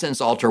 The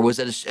incense altar was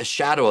a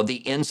shadow of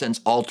the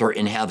incense altar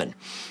in heaven.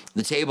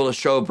 The table of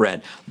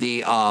showbread,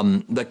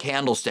 the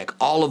candlestick,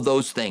 all of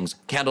those things,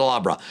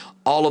 candelabra,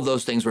 all of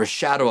those things were a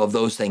shadow of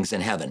those things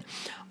in heaven.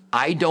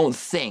 I don't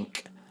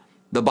think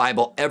the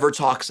Bible ever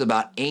talks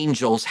about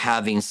angels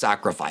having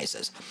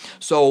sacrifices.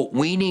 So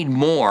we need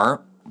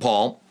more,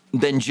 Paul,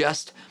 than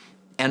just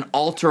an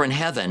altar in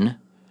heaven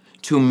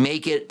to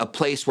make it a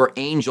place where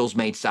angels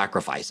made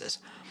sacrifices.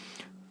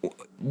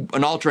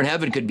 An altar in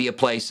heaven could be a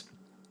place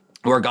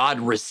where God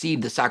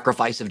received the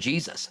sacrifice of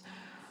Jesus,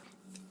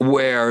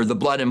 where the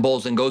blood and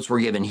bulls and goats were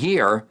given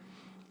here,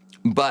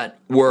 but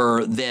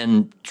were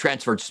then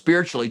transferred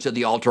spiritually to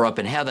the altar up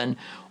in heaven,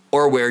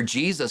 or where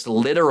Jesus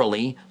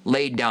literally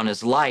laid down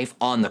his life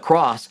on the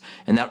cross,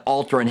 and that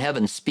altar in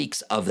heaven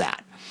speaks of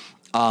that.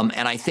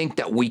 And I think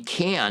that we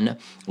can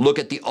look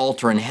at the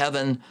altar in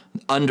heaven.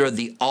 Under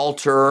the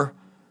altar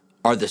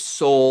are the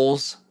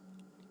souls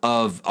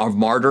of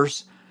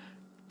martyrs.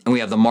 And we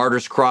have the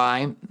martyr's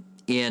cry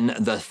in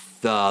the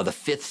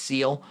fifth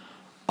seal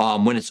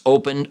when it's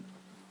opened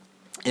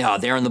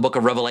there in the book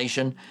of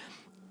Revelation.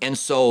 And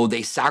so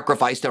they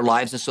sacrifice their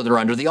lives, and so they're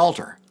under the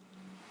altar.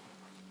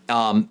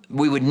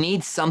 We would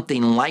need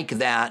something like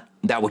that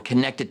that would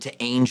connect it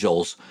to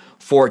angels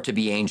for it to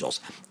be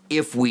angels.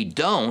 If we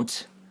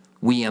don't,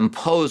 we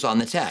impose on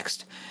the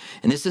text.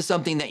 And this is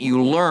something that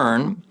you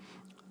learn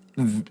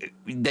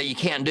that you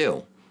can't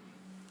do,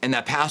 and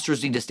that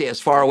pastors need to stay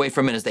as far away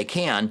from it as they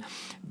can.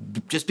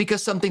 Just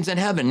because something's in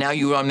heaven, now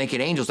you want to make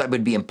it angels, that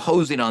would be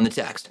imposing on the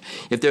text.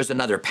 If there's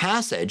another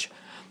passage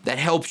that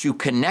helps you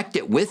connect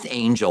it with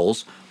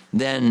angels,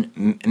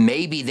 then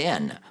maybe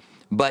then.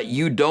 But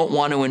you don't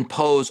want to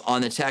impose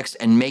on the text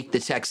and make the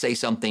text say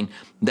something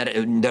that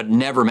it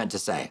never meant to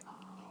say,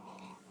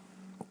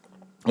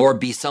 or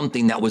be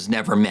something that was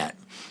never meant.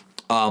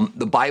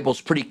 The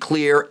Bible's pretty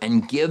clear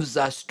and gives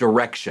us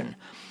direction.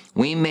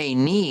 We may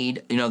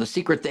need, the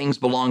secret things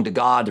belong to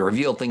God, the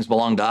revealed things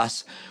belong to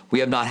us. We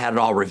have not had it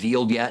all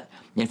revealed yet.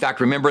 In fact,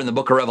 remember in the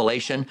book of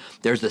Revelation,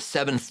 there's the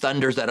seven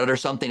thunders that utter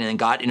something, and then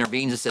God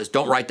intervenes and says,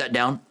 don't write that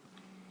down.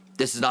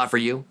 This is not for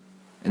you.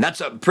 And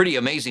that's a pretty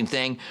amazing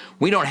thing.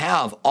 We don't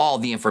have all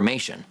the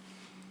information.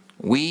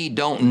 We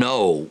don't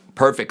know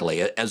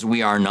perfectly as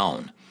we are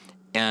known.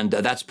 And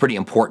that's pretty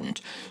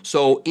important.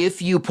 So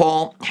if you,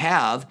 Paul,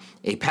 have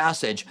a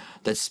passage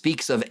that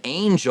speaks of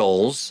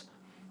angels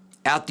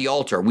at the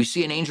altar, we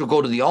see an angel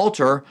go to the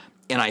altar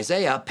in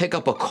Isaiah, pick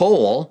up a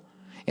coal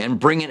and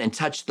bring it and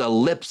touch the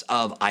lips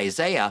of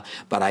Isaiah,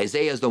 but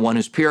Isaiah is the one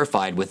who's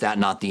purified with that,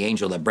 not the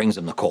angel that brings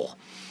him the coal.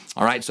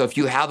 All right, so if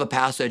you have a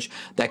passage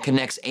that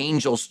connects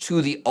angels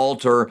to the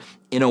altar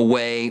in a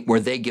way where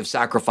they give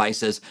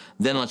sacrifices,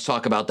 then let's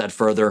talk about that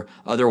further.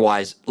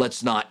 Otherwise,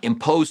 let's not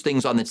impose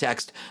things on the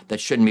text that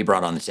shouldn't be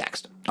brought on the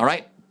text. All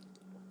right,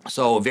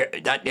 so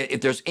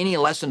if there's any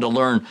lesson to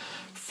learn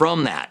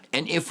from that,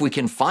 and if we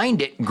can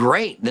find it,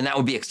 great, then that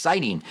would be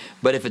exciting.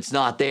 But if it's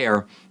not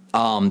there,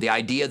 the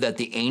idea that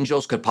the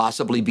angels could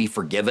possibly be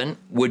forgiven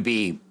would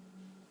be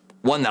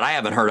one that I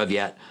haven't heard of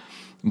yet,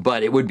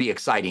 but it would be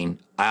exciting.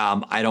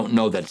 I don't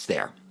know that it's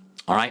there.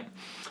 All right.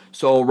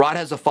 So Rod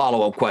has a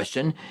follow-up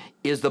question.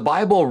 Is the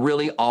Bible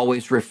really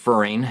always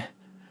referring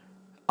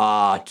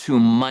to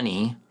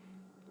money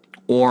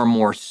or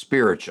more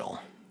spiritual?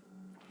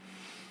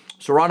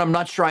 So Rod, I'm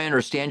not sure I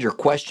understand your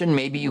question.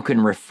 Maybe you can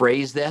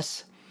rephrase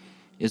this.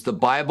 Is the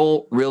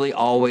Bible really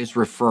always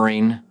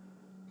referring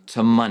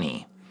to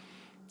money?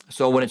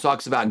 So when it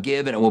talks about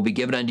give, and it will be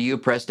given unto you,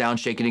 pressed down,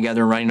 shaken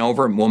together, and running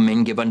over, and will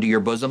men give unto your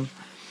bosom?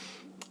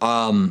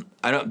 I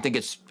don't think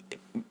it's...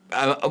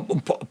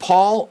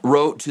 Paul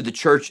wrote to the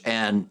church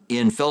and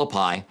in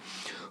Philippi,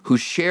 who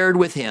shared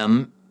with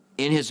him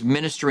in his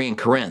ministry in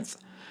Corinth.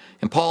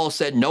 And Paul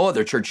said, no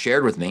other church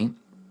shared with me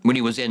when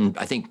he was in,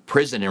 I think,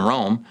 prison in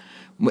Rome,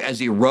 as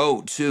he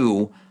wrote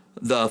to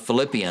the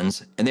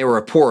Philippians, and they were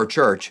a poor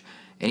church.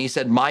 And he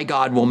said, my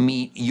God will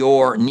meet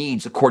your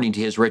needs according to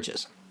his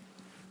riches.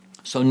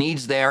 So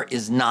needs there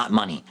is not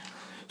money.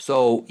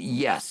 So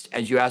yes,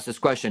 as you asked this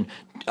question,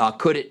 does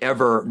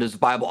the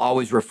Bible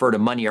always refer to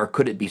money, or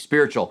could it be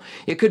spiritual?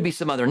 It could be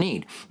some other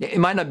need. It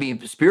might not be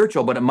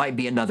spiritual, but it might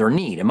be another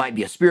need. It might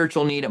be a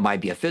spiritual need, it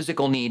might be a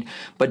physical need,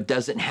 but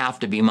doesn't have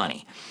to be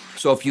money.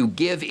 So if you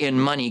give in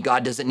money,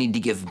 God doesn't need to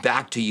give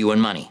back to you in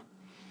money.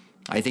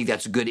 I think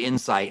that's a good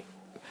insight.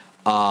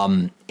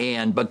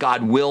 But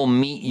God will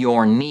meet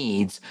your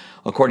needs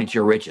according to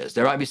your riches.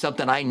 There might be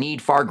something I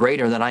need far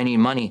greater than I need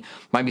money.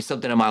 Might be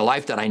something in my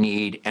life that I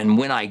need, and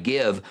when I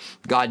give,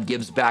 God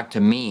gives back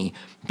to me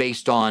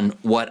based on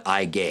what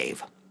I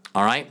gave.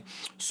 All right.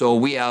 So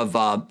we have,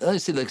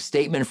 let's see the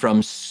statement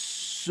from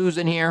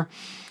Susan here.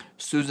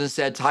 Susan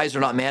said, tithes are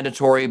not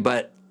mandatory,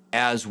 but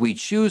as we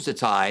choose to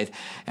tithe,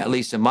 at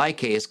least in my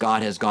case,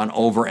 God has gone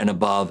over and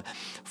above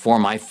for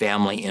my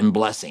family in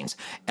blessings.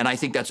 And I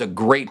think that's a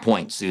great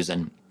point,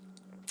 Susan.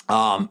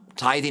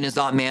 Tithing is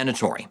not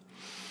mandatory.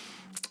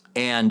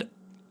 And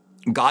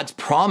God's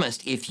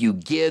promised if you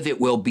give,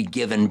 it will be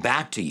given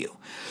back to you.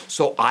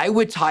 So I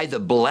would tie the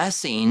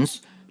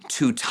blessings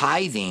to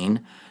tithing,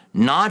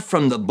 not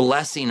from the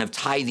blessing of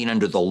tithing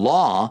under the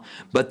law,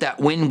 but that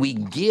when we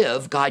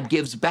give, God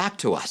gives back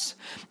to us.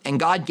 And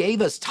God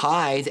gave us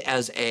tithe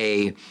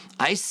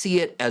I see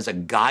it as a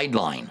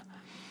guideline.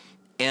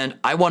 And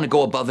I want to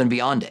go above and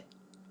beyond it.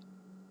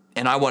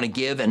 And I want to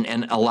give and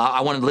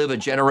I want to live a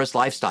generous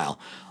lifestyle.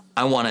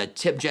 I want to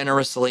tip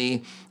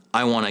generously.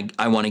 I want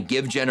to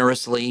give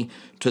generously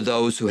to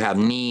those who have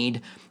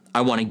need. I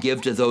want to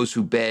give to those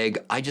who beg.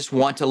 I just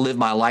want to live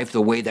my life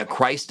the way that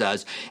Christ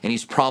does, and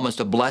he's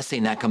promised a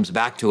blessing that comes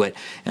back to it,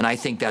 and I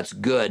think that's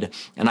good,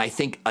 and I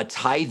think a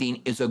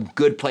tithing is a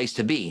good place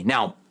to be.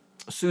 Now,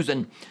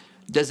 Susan,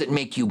 does it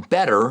make you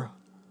better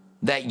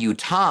that you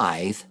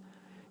tithe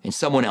and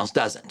someone else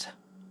doesn't?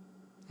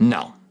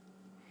 No.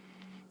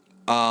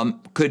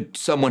 Could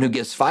someone who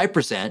gives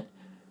 5%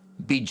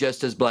 be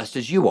just as blessed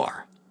as you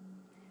are?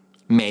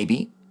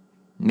 Maybe.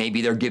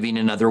 Maybe they're giving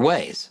in other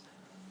ways.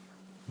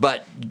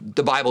 But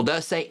the Bible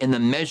does say, in the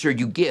measure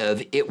you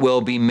give, it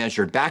will be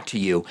measured back to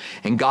you.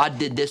 And God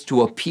did this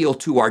to appeal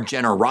to our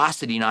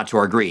generosity, not to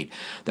our greed,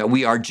 that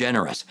we are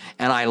generous.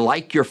 And I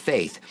like your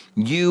faith.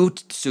 You,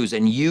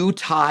 Susan, you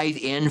tithe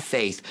in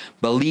faith,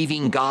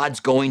 believing God's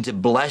going to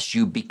bless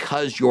you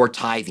because you're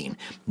tithing.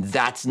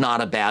 That's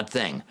not a bad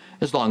thing,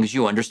 as long as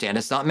you understand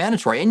it's not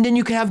mandatory. And then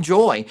you can have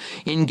joy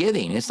in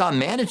giving. It's not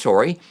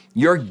mandatory.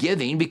 You're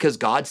giving because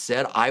God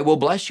said, I will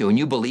bless you. And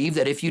you believe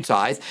that if you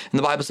tithe, and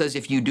the Bible says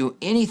if you do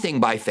anything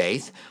by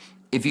faith,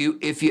 if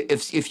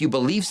you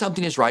believe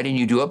something is right and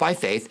you do it by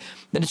faith,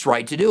 then it's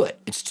right to do it.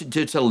 It's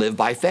to live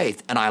by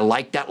faith. And I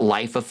like that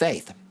life of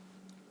faith.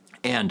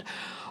 And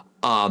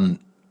so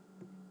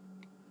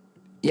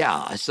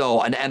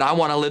I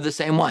want to live the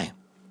same way.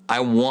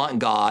 I want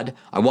God.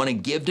 I want to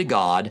give to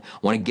God. I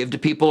want to give to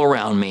people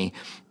around me,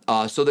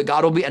 so that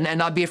God will be, and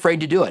not be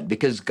afraid to do it,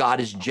 because God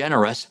is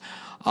generous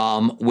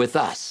with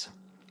us.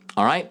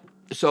 All right.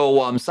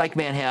 So Psych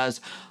Man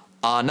has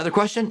another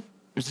question.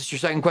 Is this your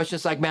second question,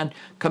 Psych Man?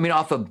 Coming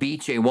off a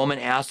beach, a woman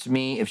asked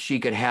me if she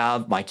could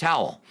have my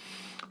towel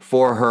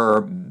for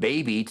her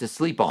baby to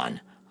sleep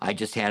on. I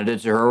just handed it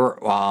to her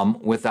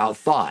without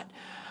thought,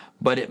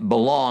 but it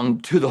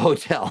belonged to the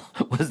hotel.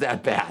 Was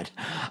that bad?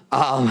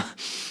 I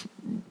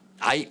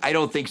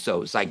don't think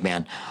so, Psych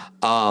Man.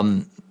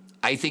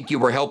 I think you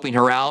were helping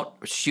her out.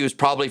 She was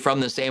probably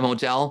from the same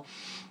hotel.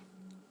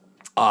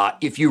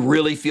 If you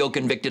really feel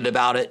convicted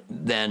about it,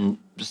 then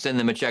send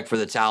them a check for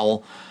the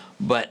towel.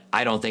 But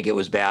I don't think it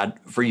was bad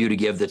for you to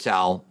give the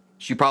towel.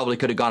 She probably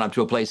could have gone up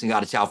to a place and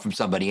got a towel from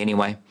somebody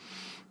anyway,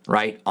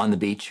 right, on the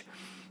beach,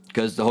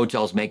 because the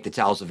hotels make the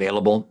towels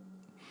available.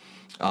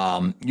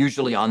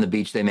 Usually on the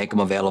beach, they make them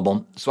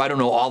available. So I don't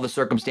know all the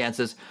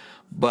circumstances,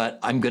 but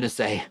I'm going to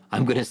say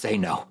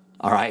no.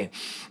 All right.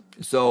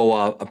 So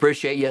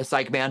appreciate you,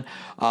 Psych Man.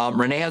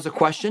 Renee has a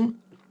question.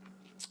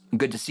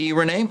 Good to see you,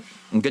 Renee.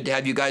 And good to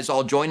have you guys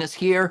all join us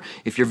here.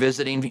 If you're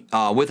visiting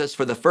with us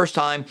for the first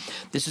time,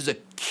 this is a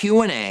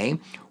Q&A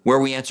where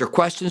we answer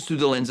questions through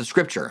the lens of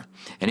Scripture.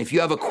 And if you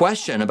have a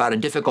question about a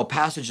difficult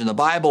passage in the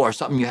Bible or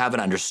something you haven't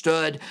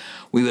understood,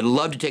 we would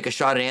love to take a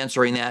shot at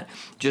answering that.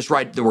 Just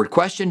write the word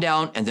question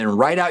down and then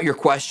write out your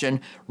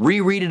question,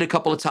 reread it a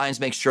couple of times,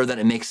 make sure that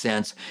it makes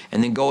sense,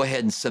 and then go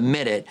ahead and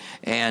submit it.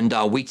 And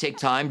we take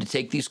time to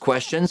take these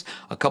questions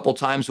a couple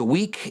times a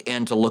week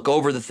and to look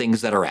over the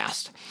things that are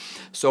asked.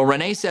 So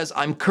Renee says,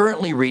 I'm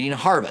currently reading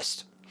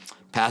Harvest.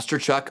 Pastor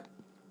Chuck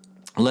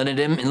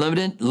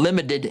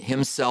limited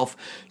himself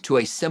to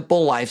a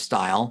simple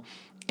lifestyle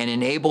and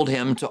enabled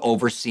him to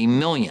oversee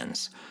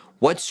millions.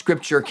 What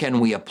scripture can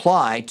we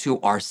apply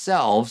to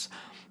ourselves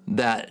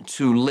that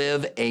to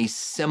live a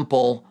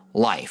simple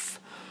life?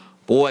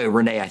 Boy,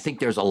 Renee, I think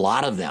there's a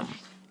lot of them.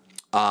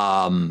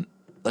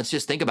 Let's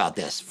just think about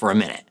this for a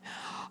minute.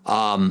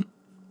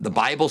 The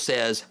Bible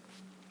says,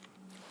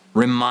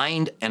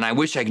 and I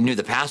wish I knew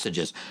the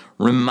passages,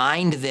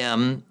 remind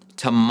them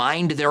to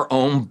mind their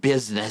own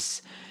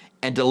business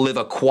and to live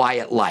a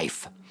quiet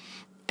life.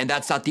 And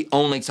that's not the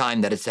only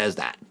time that it says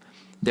that.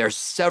 There's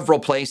several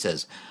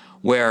places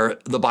where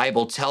the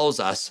Bible tells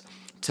us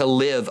to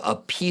live a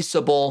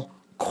peaceable,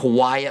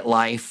 quiet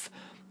life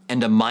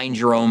and to mind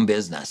your own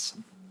business.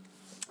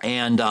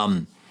 And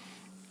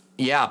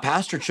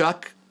Pastor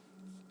Chuck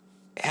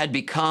had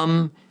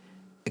become,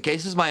 okay,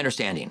 this is my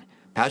understanding,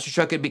 Pastor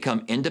Chuck had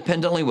become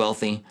independently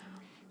wealthy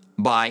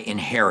by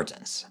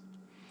inheritance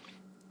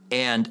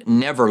and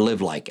never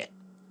lived like it.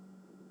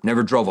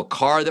 Never drove a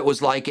car that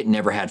was like it,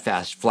 never had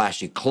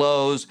flashy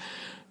clothes,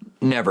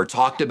 never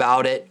talked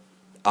about it.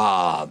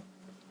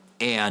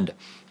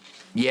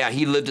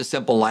 He lived a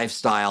simple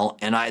lifestyle,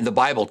 and the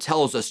Bible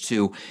tells us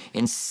to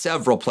in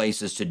several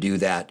places to do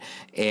that.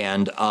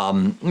 And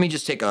let me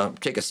just take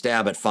a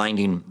stab at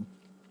finding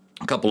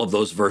a couple of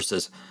those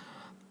verses.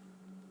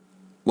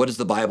 What does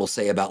the Bible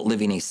say about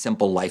living a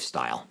simple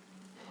lifestyle?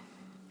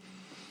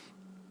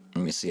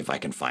 Let me see if I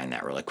can find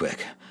that really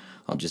quick.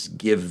 I'll just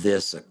give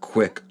this a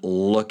quick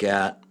look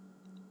at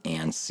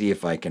and see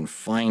if I can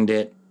find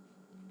it.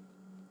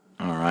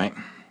 All right.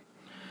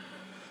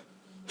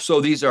 So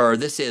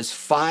this is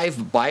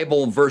 5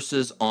 Bible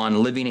verses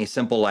on living a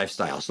simple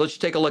lifestyle. So let's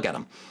take a look at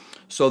them.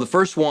 So the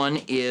first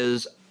one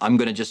is, I'm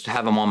going to just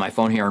have them on my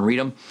phone here and read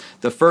them.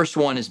 The first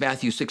one is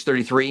Matthew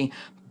 6:33.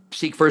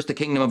 Seek first the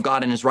kingdom of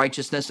God and his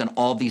righteousness, and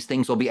all these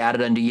things will be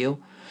added unto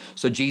you.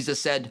 So Jesus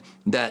said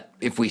that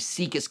if we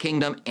seek his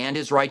kingdom and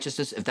his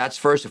righteousness, if that's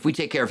first, if we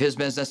take care of his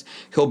business,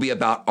 he'll be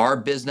about our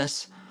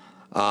business.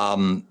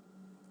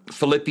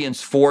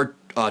 Philippians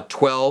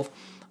 4:12.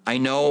 I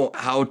know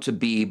how to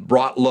be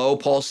brought low,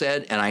 Paul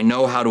said, and I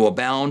know how to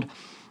abound.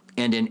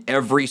 And in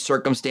every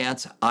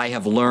circumstance, I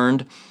have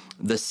learned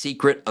the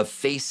secret of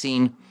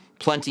facing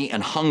plenty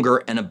and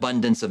hunger and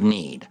abundance of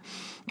need.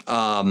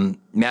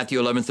 Matthew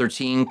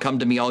 11:13, come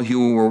to me, all you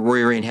who are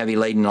weary and heavy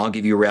laden, and I'll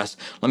give you rest.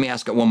 Let me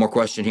ask one more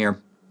question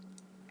here.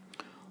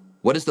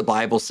 What does the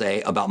Bible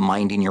say about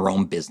minding your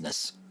own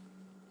business?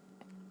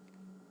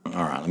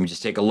 All right, let me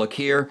just take a look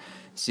here,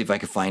 see if I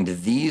can find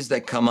these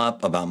that come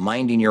up about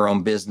minding your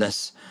own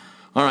business.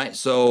 All right,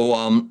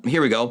 so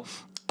here we go.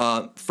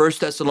 1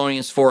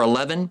 Thessalonians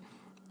 4:11,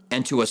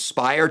 and to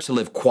aspire to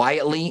live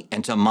quietly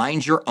and to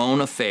mind your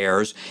own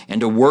affairs and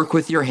to work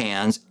with your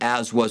hands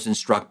as was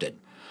instructed.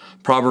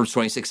 Proverbs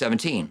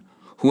 26:17,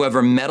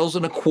 whoever meddles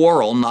in a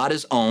quarrel not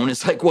his own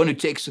is like one who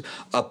takes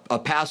a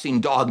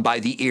passing dog by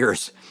the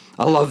ears.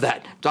 I love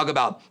that. Talk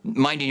about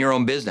minding your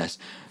own business.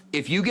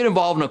 If you get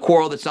involved in a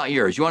quarrel that's not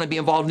yours, you want to be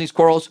involved in these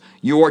quarrels,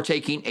 you are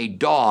taking a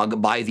dog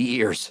by the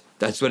ears.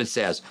 That's what it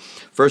says.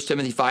 1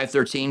 Timothy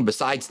 5:13,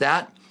 besides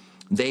that,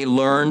 they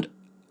learned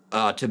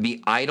to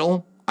be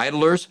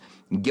idlers,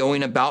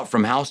 going about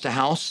from house to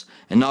house,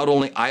 and not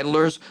only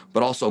idlers,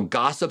 but also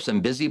gossips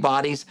and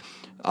busybodies,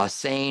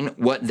 saying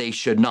what they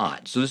should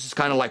not. So this is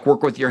kind of like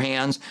work with your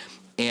hands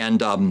and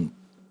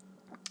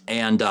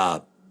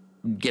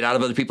get out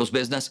of other people's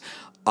business.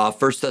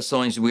 1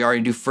 Thessalonians, we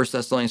already do 1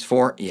 Thessalonians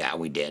 4? Yeah,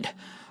 we did.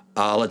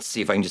 Let's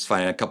see if I can just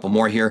find a couple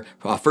more here.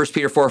 1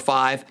 Peter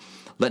 4:5,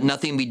 let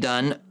nothing be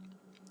done.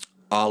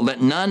 Let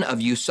none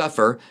of you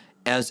suffer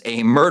as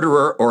a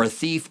murderer or a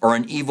thief or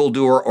an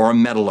evildoer or a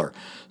meddler.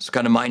 It's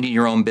kind of minding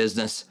your own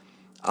business.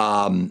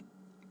 So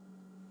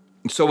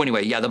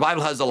anyway, yeah, the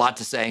Bible has a lot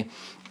to say,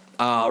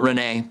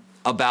 Renee,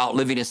 about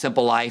living a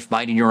simple life,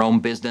 minding your own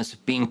business,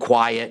 being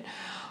quiet,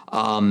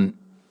 and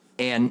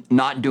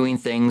not doing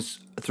things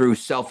through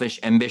selfish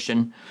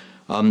ambition,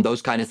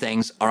 those kind of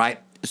things. All right.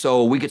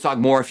 So we could talk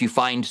more if you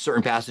find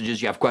certain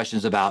passages you have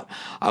questions about.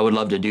 I would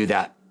love to do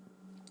that.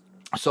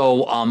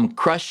 So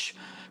Crushed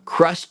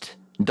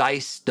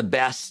Dice the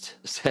Best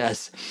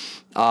says,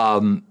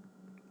 Emperor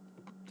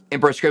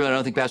Scribbner, I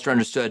don't think Pastor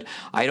understood.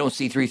 I don't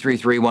see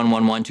 333,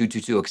 111,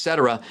 222,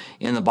 etc.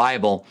 in the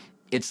Bible.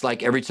 It's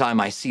like every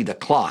time I see the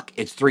clock,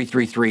 it's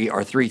 333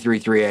 or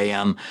 333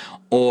 a.m.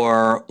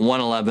 or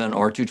 111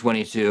 or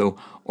 222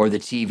 or the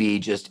TV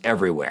just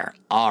everywhere.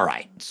 All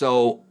right.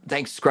 So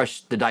thanks,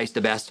 Crush the Dice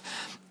the Best.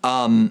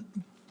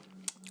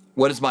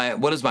 What does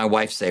my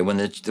wife say when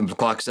the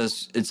clock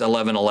says it's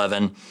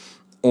 11:11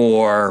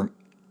 or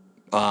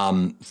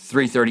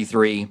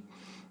 3:33?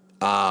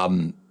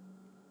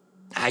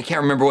 I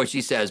can't remember what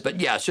she says, but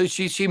yeah, so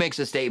she makes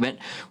a statement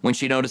when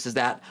she notices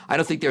that. I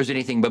don't think there's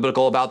anything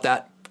biblical about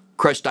that.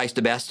 Crush Dice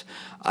the Best.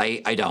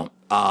 I don't.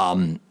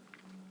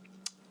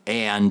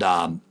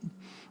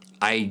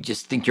 I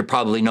just think you're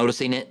probably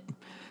noticing it.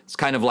 It's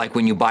kind of like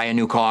when you buy a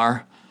new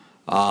car.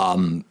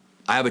 I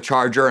have a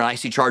Charger, and I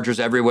see Chargers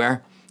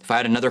everywhere. If I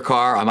had another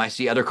car, I might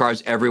see other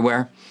cars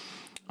everywhere.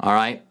 All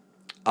right.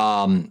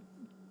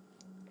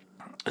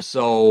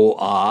 So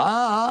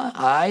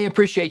I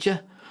appreciate you.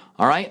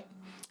 All right.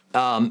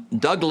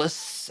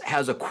 Douglas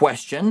has a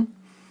question.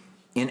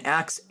 In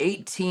Acts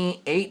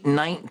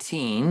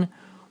 8:19,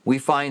 we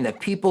find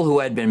that people who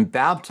had been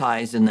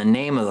baptized in the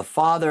name of the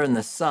Father and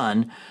the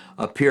Son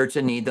appear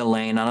to need the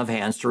laying on of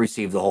hands to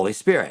receive the Holy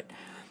Spirit.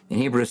 In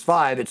Hebrews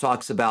 5, it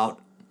talks about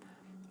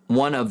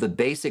one of the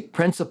basic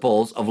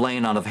principles of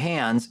laying on of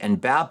hands and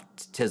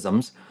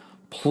baptisms,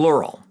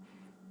 plural.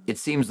 It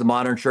seems the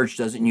modern church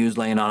doesn't use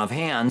laying on of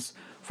hands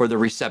for the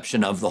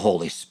reception of the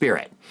Holy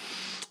Spirit.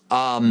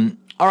 All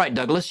right,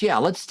 Douglas, yeah,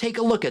 let's take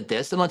a look at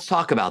this and let's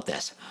talk about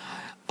this.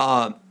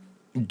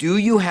 Do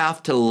you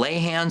have to lay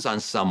hands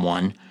on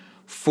someone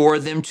for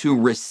them to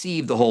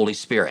receive the Holy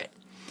Spirit?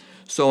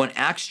 So in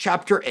Acts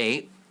chapter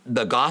 8,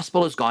 the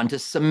gospel has gone to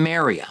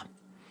Samaria.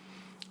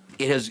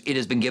 It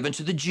has been given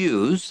to the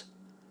Jews.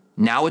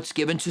 Now it's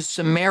given to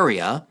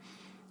Samaria.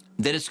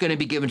 Then it's going to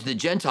be given to the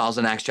Gentiles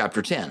in Acts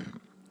chapter 10.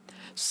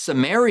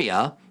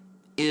 Samaria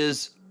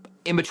is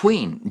in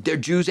between. They're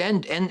Jews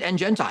and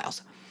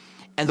Gentiles.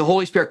 And the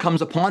Holy Spirit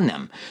comes upon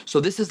them.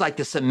 So this is like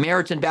the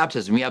Samaritan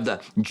baptism. We have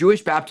the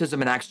Jewish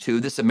baptism in Acts 2,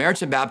 the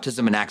Samaritan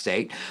baptism in Acts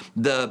 8,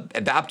 the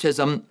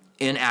baptism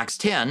in Acts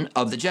 10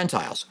 of the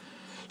Gentiles.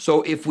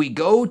 So if we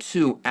go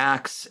to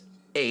Acts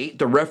 8,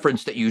 the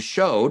reference that you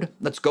showed.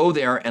 Let's go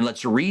there and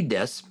let's read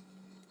this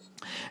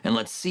and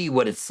let's see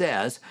what it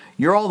says.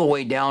 You're all the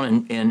way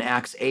down in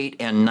Acts 8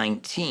 and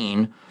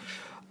 19.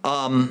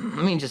 Let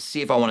me just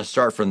see if I want to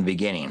start from the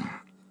beginning.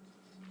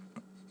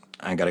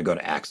 I got to go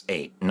to Acts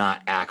 8,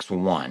 not Acts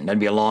 1. That'd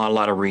be a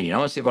lot of reading. I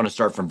want to see if I want to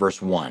start from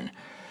verse 1.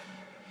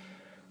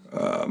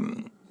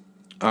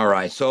 All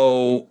right,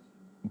 so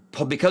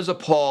because of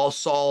Paul,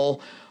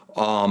 Saul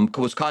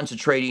was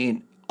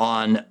concentrating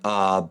on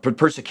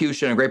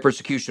persecution. A great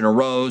persecution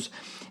arose,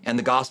 and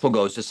the gospel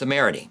goes to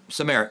Samaria.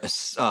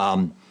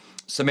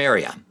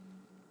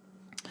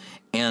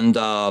 And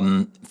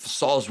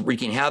Saul's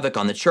wreaking havoc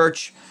on the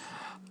church.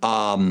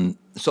 So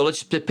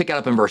let's pick it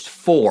up in verse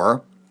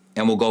 4,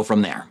 and we'll go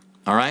from there.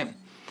 All right?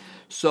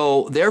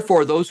 So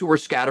therefore, those who were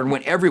scattered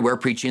went everywhere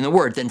preaching the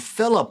word. Then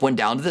Philip went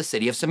down to the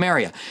city of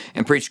Samaria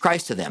and preached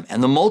Christ to them.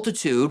 And the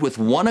multitude, with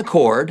one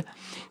accord,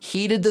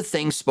 heeded the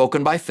things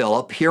spoken by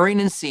Philip,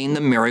 hearing and seeing the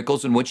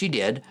miracles in which he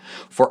did.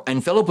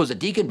 And Philip was a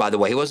deacon, by the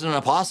way. He wasn't an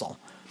apostle.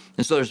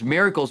 And so there's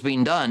miracles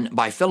being done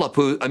by Philip,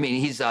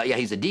 he's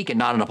a deacon,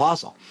 not an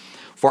apostle.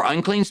 For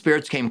unclean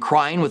spirits came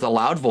crying with a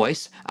loud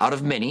voice out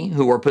of many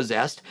who were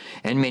possessed,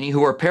 and many who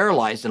were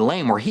paralyzed and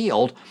lame were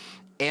healed.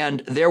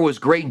 And there was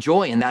great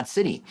joy in that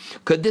city.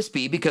 Could this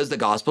be because the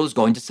gospel is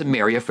going to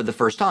Samaria for the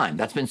first time?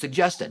 That's been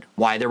suggested,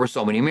 why there were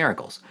so many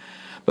miracles.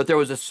 But there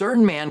was a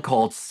certain man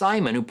called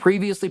Simon who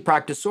previously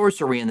practiced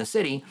sorcery in the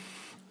city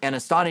and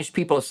astonished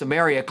people of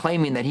Samaria,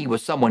 claiming that he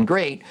was someone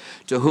great,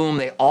 to whom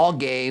they all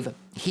gave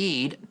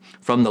heed,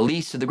 from the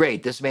least to the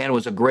great. This man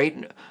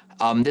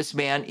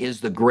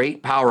is the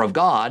great power of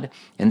God,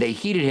 and they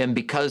heeded him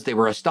because they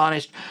were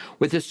astonished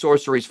with his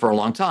sorceries for a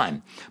long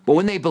time. But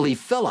when they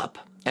believed Philip,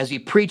 as he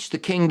preached the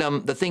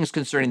things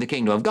concerning the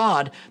kingdom of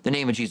God, the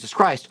name of Jesus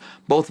Christ,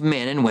 both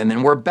men and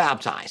women were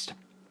baptized.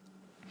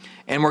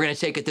 And we're going to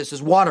take it this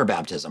is water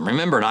baptism.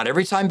 Remember, not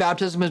every time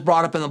baptism is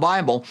brought up in the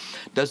Bible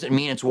doesn't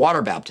mean it's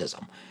water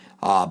baptism.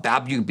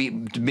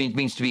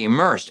 Means to be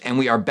immersed, and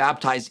we are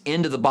baptized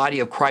into the body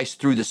of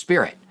Christ through the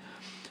Spirit.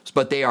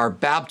 But they are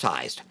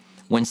baptized.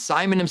 When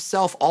Simon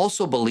himself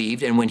also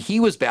believed, and when he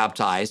was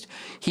baptized,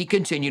 he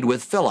continued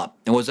with Philip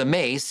and was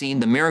amazed,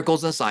 seeing the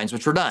miracles and signs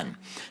which were done.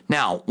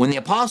 Now, when the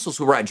apostles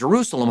who were at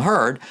Jerusalem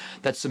heard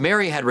that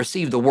Samaria had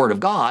received the word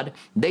of God,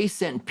 they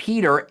sent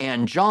Peter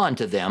and John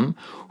to them,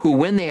 who,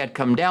 when they had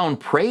come down,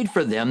 prayed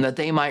for them that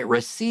they might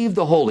receive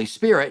the Holy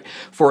Spirit,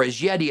 for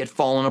as yet he had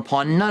fallen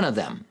upon none of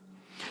them.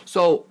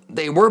 So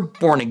they were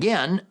born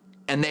again,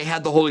 and they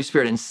had the Holy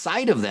Spirit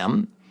inside of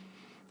them,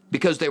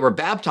 because they were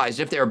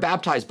baptized. If they were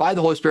baptized by the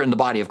Holy Spirit in the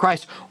body of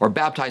Christ, or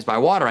baptized by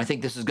water, I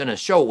think this is going to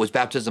show it was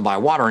baptism by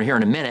water here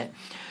in a minute.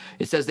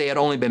 It says they had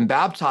only been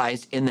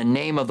baptized in the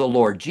name of the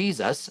Lord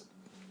Jesus.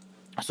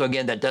 So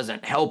again, that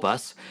doesn't help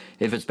us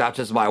if it's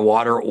baptism by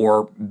water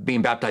or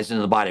being baptized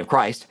into the body of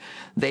Christ.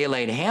 They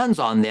laid hands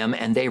on them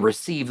and they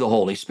received the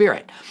Holy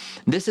Spirit.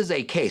 This is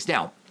a case.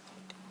 Now,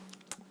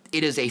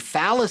 it is a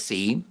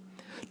fallacy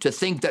to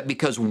think that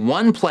because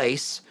one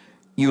place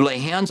you lay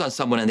hands on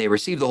someone and they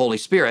receive the Holy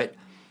Spirit,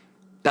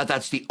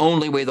 that's the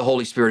only way the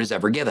Holy Spirit is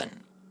ever given.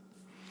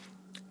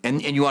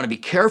 And you want to be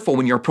careful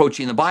when you're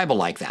approaching the Bible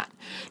like that.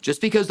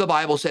 Just because the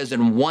Bible says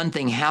in one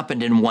thing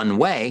happened in one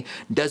way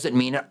doesn't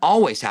mean it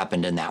always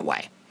happened in that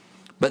way.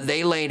 But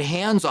they laid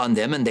hands on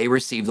them and they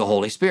received the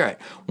Holy Spirit.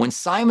 When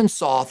Simon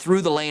saw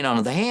through the laying on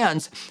of the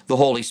hands, the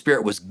Holy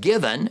Spirit was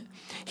given,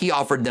 he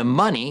offered them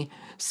money,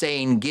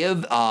 saying,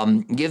 give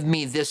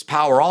me this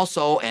power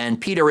also. And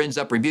Peter ends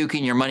up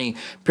rebuking, your money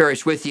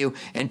perish with you.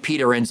 And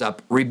Peter ends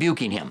up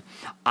rebuking him.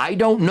 I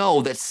don't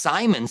know that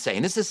Simon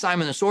saying, this is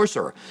Simon the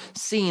sorcerer,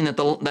 seeing that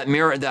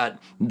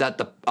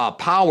the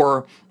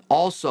power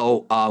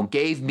also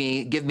give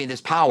me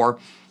this power.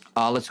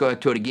 Let's go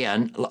to it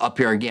again, up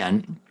here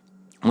again.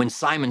 When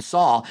Simon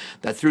saw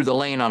that through the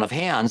laying on of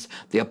hands,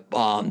 the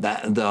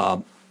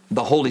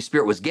Holy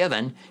Spirit was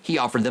given, he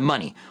offered them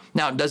money.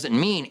 Now, it doesn't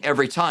mean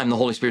every time the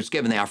Holy Spirit's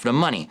given, they offer them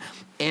money.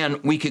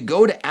 And we could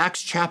go to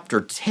Acts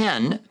chapter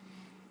 10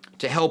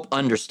 to help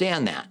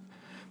understand that.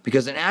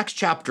 Because in Acts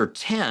chapter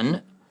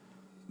 10,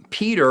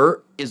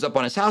 Peter is up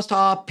on his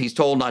housetop. He's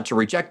told not to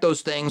reject those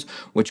things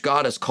which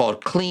God has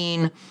called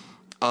clean.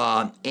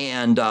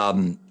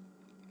 Then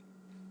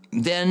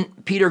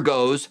Peter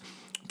goes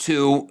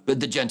to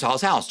the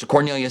Gentiles' house, to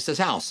Cornelius'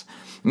 house.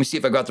 Let me see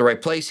if I got the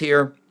right place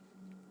here.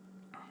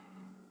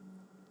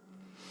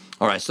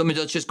 All right, so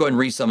let's just go ahead and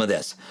read some of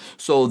this.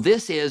 So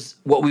this is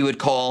what we would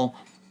call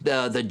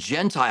the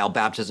Gentile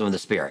baptism of the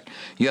Spirit.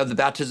 You have the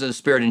baptism of the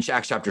Spirit in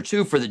Acts chapter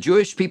 2 for the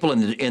Jewish people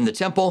in the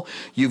temple.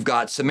 You've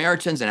got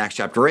Samaritans in Acts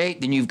chapter 8.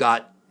 Then you've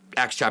got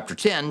Acts chapter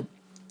 10.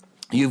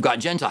 You've got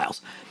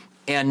Gentiles.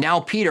 And now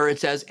Peter,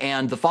 it says,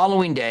 and the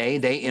following day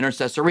they entered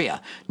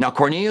Caesarea. Now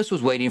Cornelius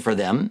was waiting for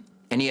them,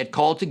 and he had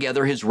called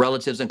together his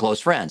relatives and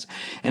close friends.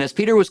 And as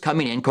Peter was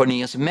coming in,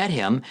 Cornelius met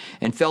him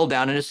and fell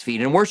down at his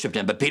feet and worshipped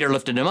him. But Peter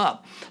lifted him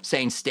up,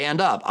 saying,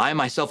 stand up, I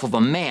myself of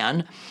a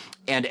man.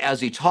 And as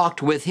he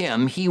talked with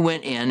him, he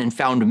went in and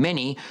found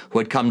many who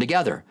had come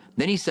together.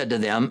 Then he said to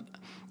them,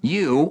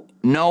 You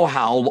know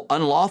how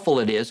unlawful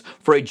it is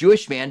for a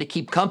Jewish man to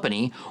keep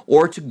company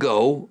or to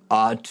go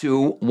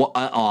to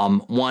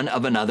one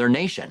of another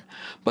nation.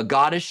 But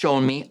God has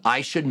shown me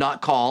I should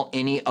not call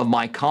any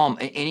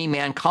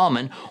man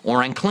common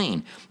or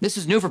unclean. This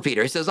is new for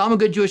Peter. He says, I'm a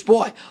good Jewish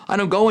boy. I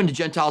don't go into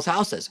Gentiles'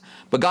 houses.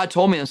 But God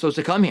told me I'm supposed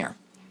to come here.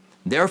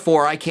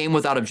 Therefore, I came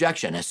without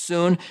objection as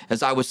soon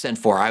as I was sent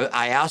for.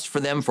 I asked for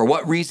them, for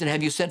what reason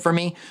have you sent for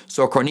me?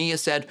 So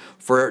Cornelius said,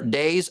 for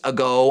days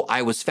ago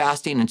I was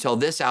fasting until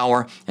this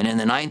hour, and in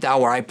the 9th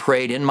hour I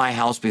prayed in my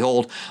house.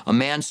 Behold, a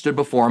man stood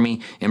before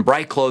me in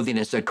bright clothing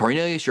and said,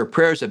 Cornelius, your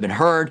prayers have been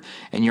heard,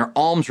 and your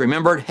alms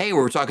remembered. Hey, we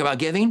were talking about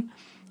giving.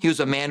 He was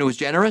a man who was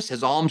generous.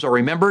 His alms are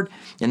remembered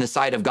in the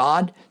sight of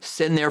God.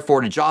 Send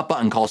therefore to Joppa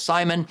and call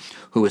Simon,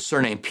 who is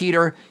surnamed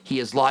Peter. He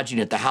is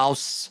lodging at the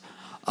house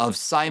of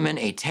Simon,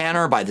 a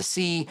tanner by the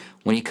sea.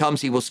 When he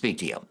comes, he will speak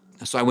to you.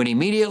 So I went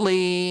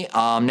immediately.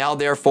 Now,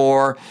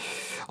 therefore,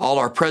 all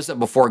are present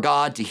before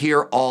God to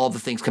hear all the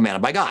things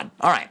commanded by God.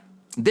 All right.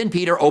 Then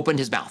Peter opened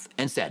his mouth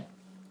and said,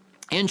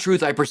 in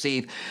truth, I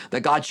perceive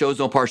that God shows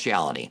no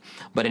partiality,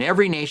 but in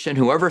every nation,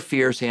 whoever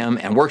fears him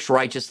and works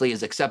righteously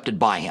is accepted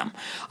by him.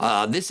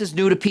 This is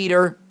new to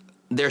Peter.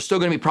 There's still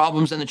going to be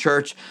problems in the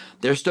church.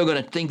 They're still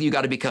going to think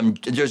that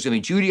there's going to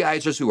be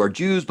Judaizers who are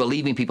Jews,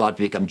 believing people have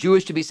to become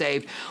Jewish to be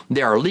saved.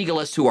 There are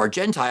legalists who are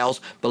Gentiles,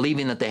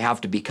 believing that they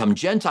have to become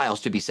Gentiles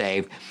to be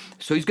saved.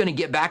 So he's going to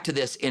get back to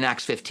this in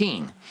Acts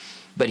 15.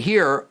 But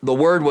here, the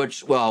word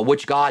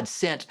which God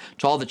sent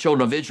to all the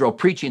children of Israel,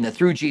 preaching that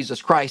through Jesus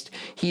Christ,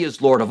 he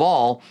is Lord of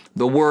all,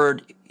 the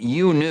word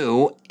you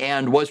knew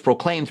and was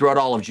proclaimed throughout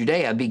all of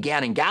Judea,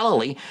 began in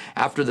Galilee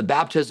after the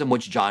baptism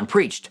which John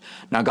preached.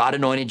 Now God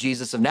anointed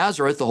Jesus of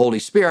Nazareth, the Holy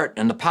Spirit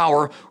and the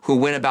power, who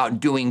went about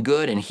doing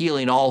good and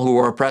healing all who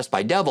were oppressed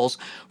by devils,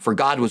 for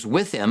God was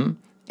with him.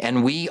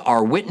 And we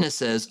are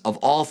witnesses of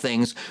all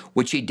things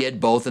which he did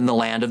both in the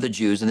land of the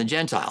Jews and the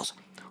Gentiles,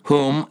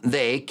 whom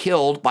they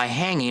killed by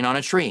hanging on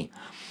a tree,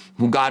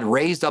 whom God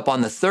raised up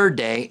on the 3rd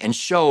day and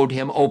showed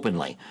him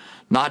openly,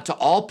 not to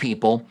all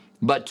people,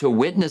 but to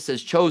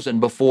witnesses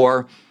chosen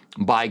before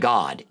by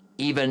God,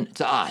 even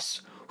to us,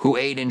 who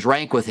ate and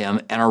drank with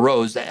him and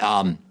arose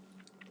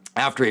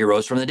after he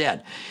rose from the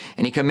dead.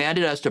 And he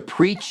commanded us to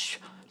preach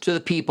to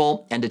the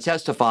people and to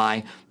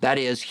testify, that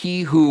is,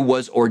 he who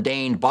was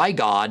ordained by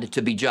God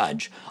to be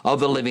judge of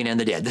the living and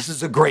the dead. This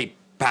is a great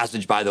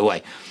passage, by the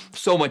way.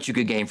 So much you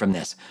could gain from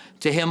this.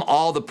 To him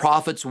all the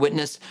prophets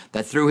witness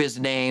that through his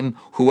name,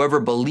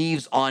 whoever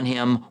believes on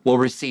him will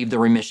receive the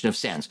remission of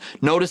sins.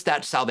 Notice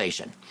that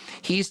salvation.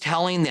 He's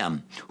telling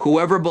them,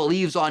 whoever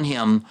believes on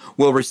him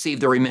will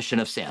receive the remission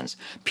of sins.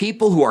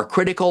 People who are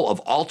critical of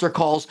altar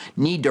calls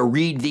need to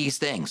read these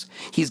things.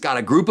 He's got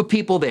a group of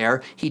people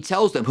there. He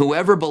tells them,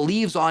 whoever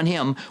believes on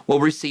him will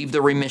receive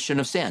the remission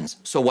of sins.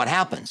 So what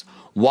happens?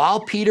 While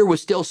Peter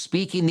was still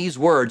speaking these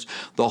words,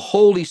 the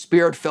Holy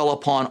Spirit fell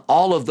upon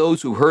all of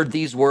those who heard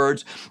these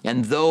words,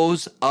 and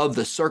those of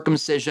the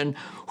circumcision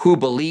who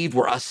believed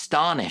were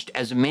astonished,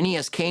 as many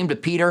as came to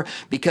Peter,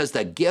 because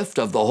the gift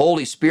of the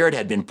Holy Spirit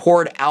had been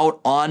poured out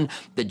on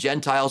the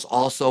Gentiles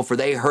also, for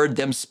they heard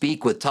them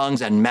speak with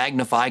tongues and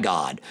magnify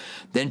God.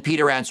 Then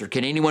Peter answered,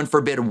 can anyone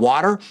forbid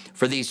water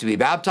for these to be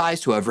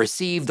baptized who have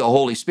received the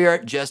Holy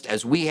Spirit just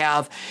as we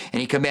have?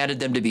 And he commanded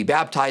them to be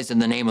baptized in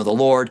the name of the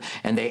Lord,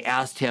 and they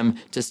asked him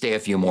to stay a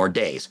few more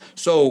days.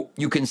 So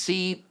you can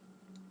see,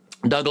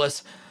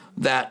 Douglas,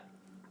 that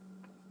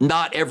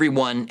not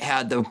everyone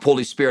had the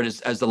Holy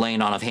Spirit as the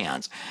laying on of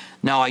hands.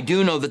 Now, I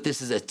do know that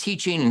this is a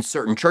teaching in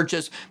certain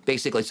churches,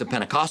 basically some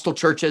Pentecostal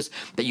churches,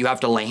 that you have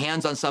to lay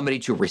hands on somebody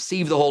to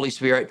receive the Holy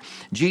Spirit.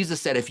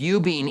 Jesus said, if you,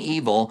 being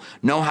evil,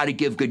 know how to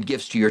give good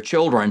gifts to your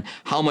children,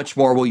 how much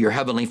more will your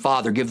heavenly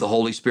Father give the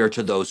Holy Spirit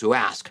to those who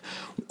ask?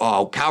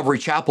 Calvary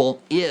Chapel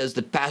is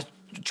the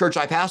church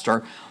I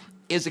pastor,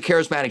 is a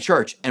charismatic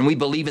church, and we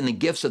believe in the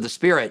gifts of the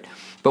Spirit,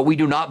 but we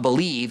do not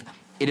believe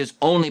it is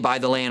only by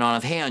the laying on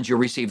of hands you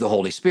receive the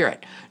Holy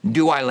Spirit.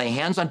 Do I lay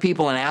hands on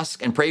people and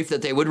ask and pray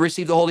that they would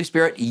receive the Holy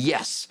Spirit?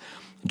 Yes.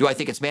 Do I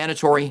think it's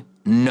mandatory?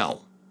 No.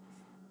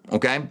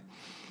 Okay?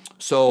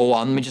 So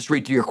let me just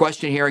read through your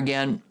question here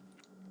again.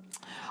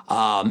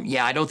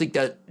 I don't think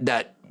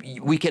that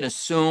we can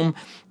assume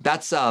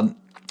that's...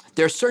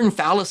 There are certain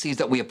fallacies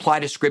that we apply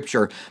to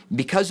Scripture.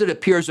 Because it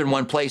appears in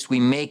one place, we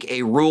make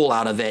a rule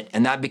out of it,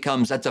 and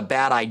that's a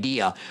bad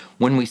idea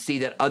when we see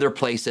that other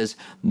places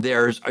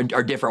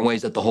are different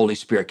ways that the Holy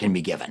Spirit can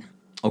be given.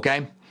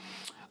 Okay?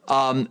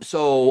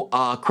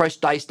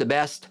 Crushed dice the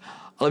best.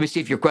 Let me see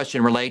if your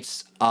question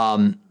relates.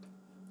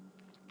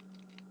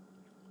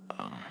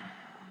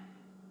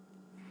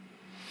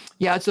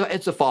 Yeah,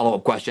 it's a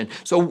follow-up question.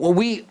 So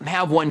we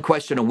have one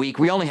question a week.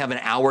 We only have an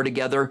hour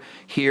together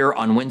here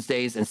on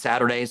Wednesdays and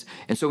Saturdays,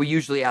 and so we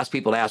usually ask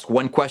people to ask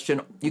one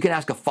question. You can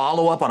ask a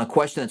follow-up on a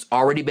question that's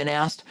already been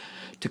asked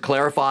to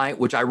clarify,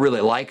 which I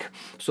really like.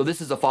 So this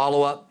is a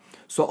follow-up.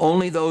 So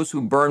only those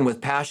who burn with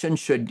passion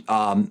should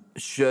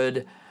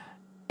get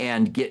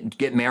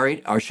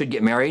married or should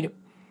get married.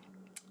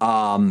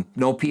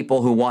 No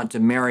people who want to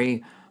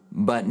marry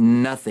but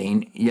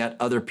nothing, yet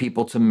other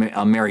people to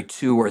marry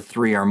two or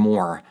three or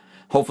more.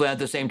 Hopefully at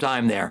the same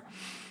time there.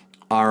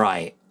 All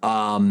right.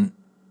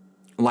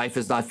 Life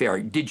is not fair.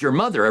 Did your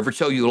mother ever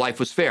tell you life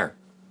was fair?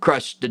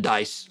 Crush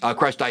dice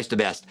to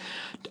best.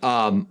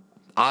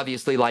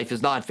 Obviously, life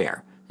is not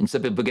fair. And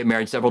some people get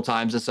married several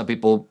times and some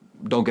people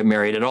don't get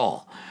married at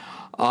all.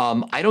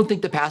 I don't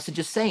think the passage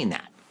is saying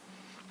that.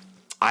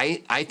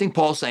 I think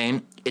Paul's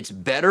saying it's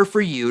better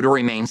for you to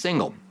remain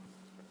single.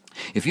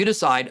 If you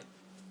decide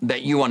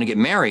that you want to get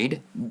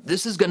married,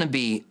 this is going to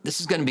be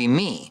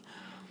me.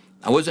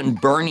 I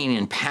wasn't burning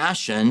in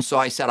passion, so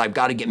I said I've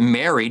got to get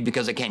married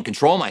because I can't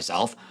control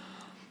myself.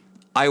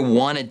 I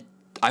wanted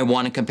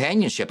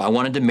companionship. I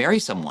wanted to marry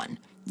someone.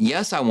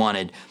 Yes, I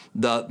wanted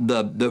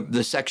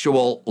the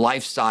sexual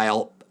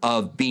lifestyle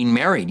of being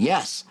married.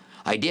 Yes,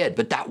 I did,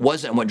 but that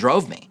wasn't what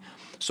drove me.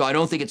 So I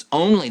don't think it's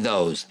only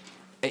those.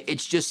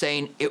 It's just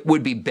saying it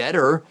would be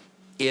better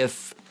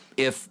if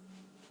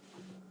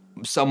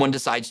someone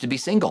decides to be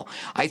single.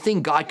 I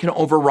think God can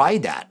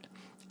override that.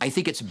 I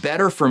think it's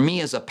better for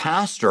me as a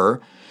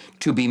pastor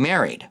to be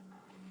married,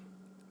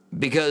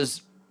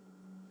 because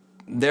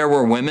there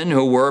were women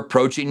who were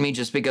approaching me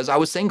just because I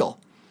was single,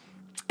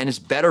 and it's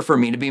better for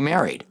me to be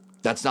married.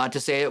 That's not to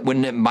say it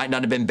might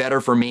not have been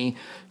better for me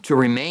to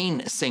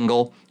remain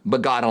single,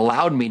 but God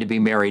allowed me to be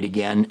married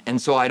again.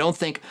 And so I don't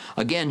think,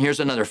 again, here's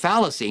another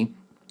fallacy,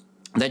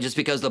 that just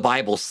because the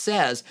Bible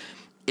says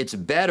it's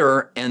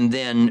better, and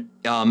then,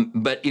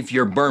 but if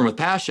you're burned with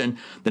passion,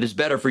 that it's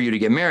better for you to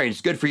get married.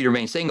 It's good for you to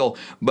remain single,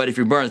 but if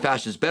you're burned with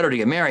passion, it's better to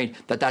get married,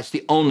 that's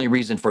the only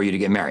reason for you to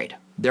get married.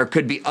 There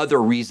could be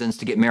other reasons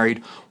to get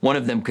married. One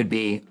of them could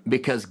be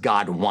because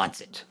God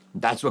wants it.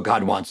 That's what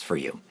God wants for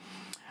you.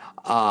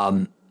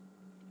 All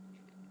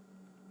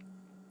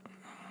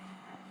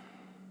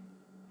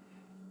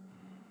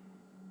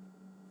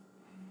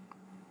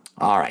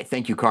right.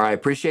 Thank you, Cara. I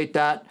appreciate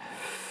that.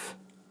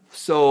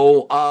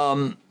 So,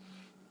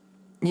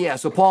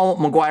 so Paul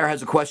McGuire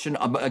has a question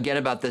again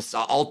about this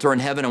altar in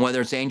heaven and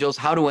whether it's angels.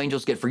 How do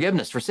angels get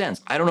forgiveness for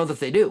sins? I don't know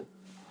that they do.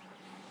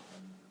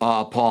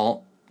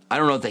 Paul, I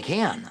don't know if they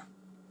can.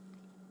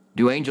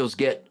 Do angels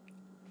get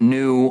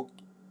new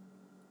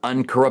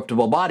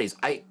uncorruptible bodies?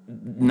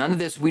 None of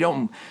this, we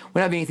don't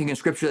have anything in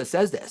Scripture that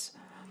says this.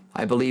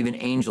 I believe in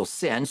angels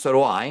sin, so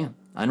do I.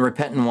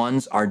 Unrepentant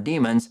ones are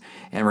demons,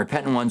 and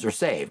repentant ones are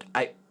saved.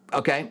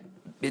 Okay,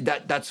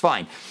 that's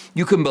fine.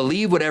 You can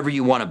believe whatever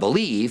you want to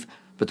believe,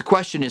 but the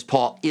question is,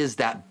 Paul, is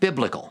that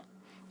biblical?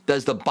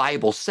 Does the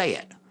Bible say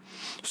it?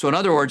 So in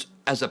other words,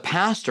 as a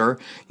pastor,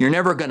 you're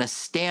never going to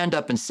stand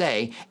up and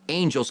say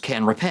angels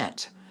can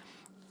repent.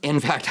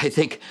 In fact, I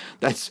think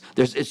it's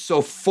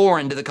so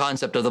foreign to the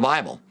concept of the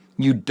Bible.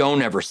 You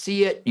don't ever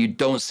see it. You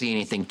don't see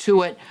anything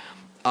to it.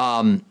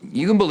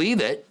 You can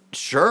believe it,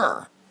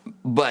 sure,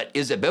 but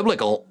is it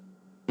biblical?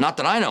 Not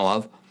that I know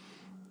of.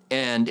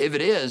 And if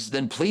it is,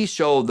 then please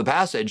show the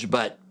passage.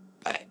 But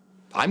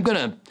I'm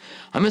gonna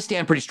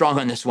stand pretty strong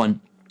on this one.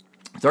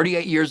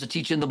 38 years of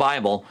teaching the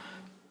Bible,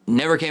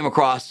 never came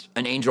across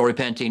an angel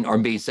repenting or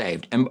being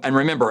saved. And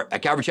remember,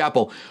 at Calvary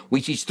Chapel,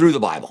 we teach through the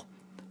Bible.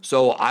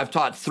 So I've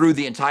taught through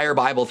the entire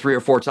Bible 3 or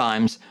 4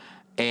 times,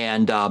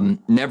 and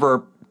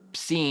never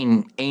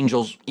seen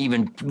angels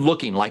even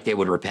looking like they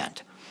would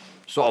repent.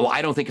 So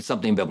I don't think it's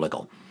something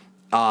biblical.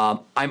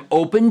 I'm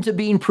open to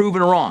being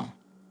proven wrong.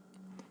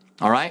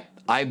 All right?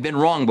 I've been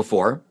wrong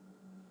before,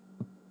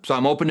 so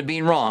I'm open to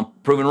being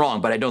proven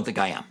wrong, but I don't think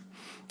I am.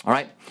 All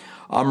right?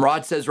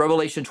 Rod says,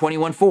 Revelation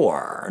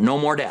 21:4, no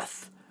more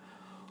death.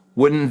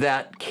 Wouldn't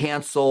that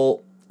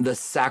cancel the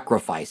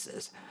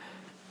sacrifices?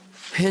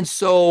 And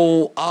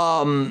so,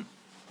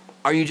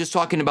 are you just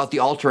talking about the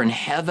altar in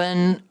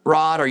heaven,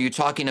 Rod? Are you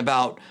talking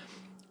about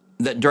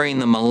that during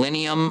the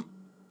millennium,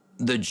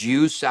 the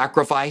Jews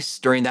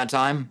sacrificed during that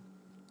time?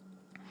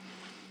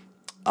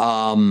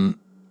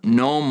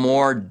 No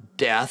more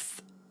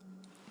death.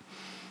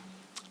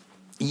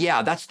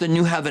 Yeah, that's the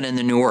new heaven and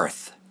the new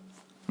earth.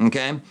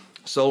 Okay?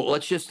 So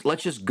let's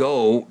just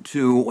go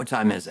to, what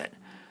time is it?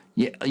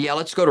 Yeah,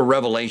 let's go to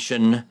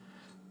Revelation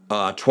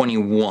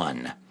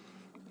 21.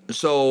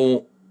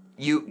 So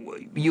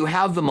you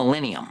have the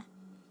millennium,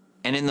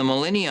 and in the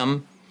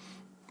millennium,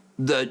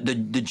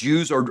 the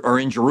Jews are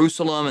in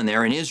Jerusalem, and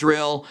they're in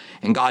Israel,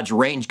 and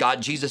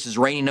Jesus is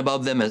reigning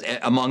above them,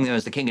 among them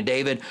as the King of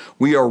David.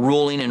 We are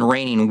ruling and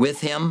reigning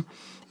with him.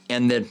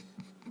 And then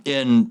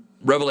in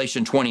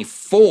Revelation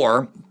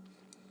 24,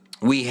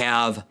 we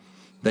have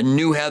the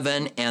new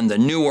heaven and the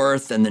new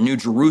earth and the new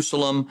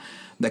Jerusalem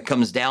that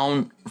comes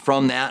down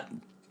from that.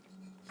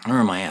 Where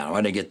am I at? How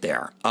did I get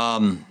there?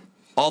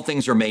 All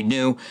things are made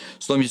new.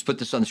 So let me just put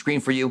this on the screen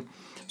for you.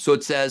 So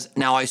it says,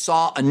 now I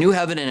saw a new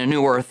heaven and a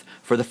new earth,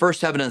 for the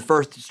first heaven and the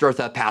first earth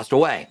have passed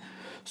away.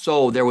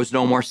 So there was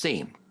no more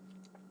sea.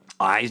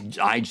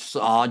 I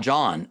saw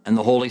John and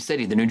the holy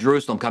city, the new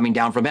Jerusalem, coming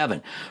down from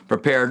heaven,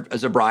 prepared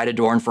as a bride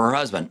adorned for her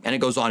husband. And it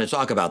goes on to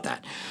talk about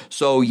that.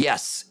 So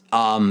yes,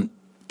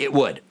 it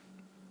would.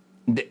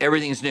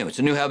 Everything's new. It's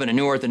a new heaven, a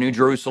new earth, a new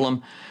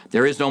Jerusalem.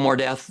 There is no more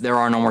death. There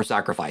are no more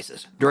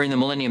sacrifices. During the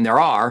millennium, there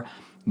are.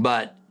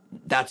 but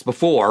that's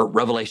before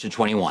Revelation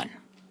 21.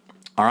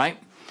 All right?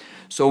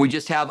 So we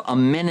just have a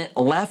minute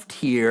left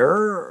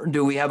here.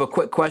 Do we have a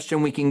quick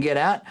question we can get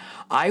at?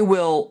 I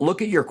will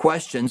look at your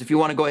questions. If you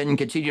want to go ahead and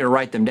continue to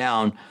write them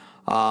down,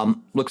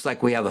 looks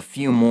like we have a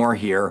few more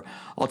here.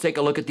 I'll take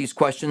a look at these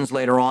questions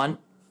later on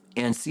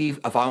and see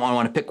if I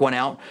want to pick one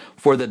out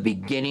for the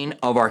beginning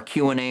of our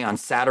Q&A on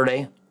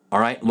Saturday. All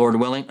right, Lord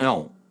willing.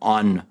 No,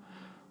 on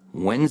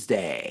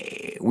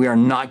Wednesday. We are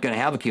not going to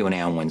have a Q&A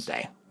on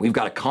Wednesday. We've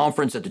got a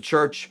conference at the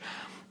church,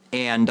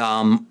 and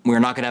we're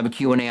not going to have a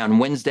Q&A on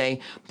Wednesday.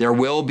 There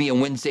will be a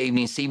Wednesday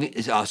evening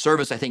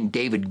service. I think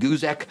David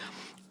Guzek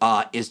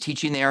is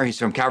teaching there. He's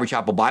from Calvary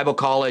Chapel Bible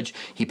College.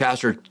 He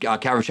pastored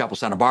Calvary Chapel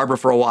Santa Barbara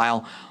for a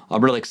while.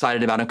 I'm really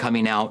excited about him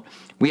coming out.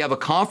 We have a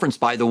conference,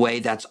 by the way,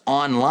 that's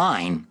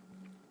online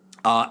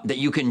that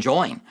you can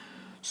join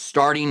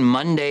starting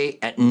Monday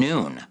at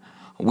noon.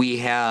 We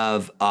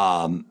have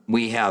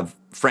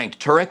Frank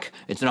Turek.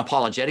 It's an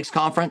apologetics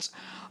conference.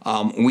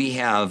 We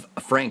have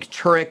Frank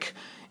Turek.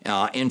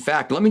 In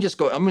fact, let me just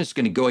go. I'm just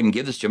going to go ahead and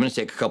give this to you. I'm going to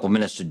take a couple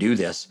minutes to do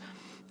this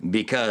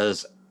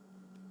because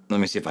let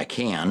me see if I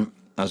can.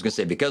 I was going to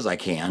say because I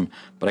can,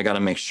 but I got to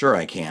make sure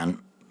I can.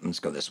 Let's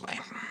go this way.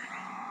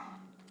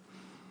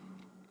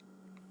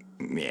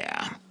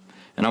 Yeah.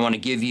 And I want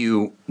to give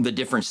you the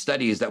different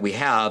studies that we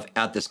have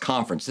at this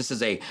conference. This is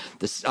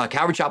this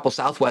Calvary Chapel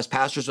Southwest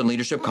Pastors and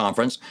Leadership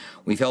Conference.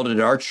 We've held it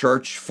at our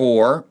church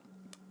for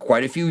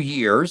quite a few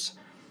years,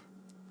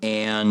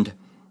 and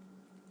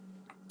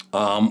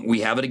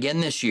we have it again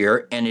this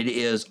year, and it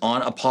is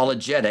on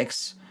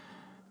apologetics.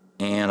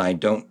 And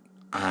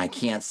I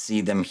can't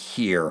see them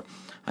here.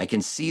 I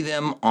can see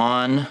them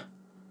on.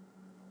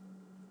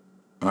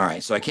 All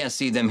right, so I can't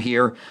see them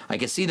here. I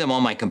can see them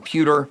on my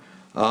computer,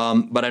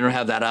 but I don't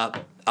have that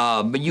up.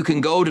 But you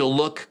can go to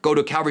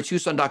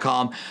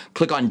calvarytucson.com,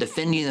 click on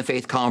Defending the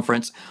Faith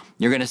Conference.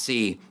 You're going to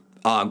see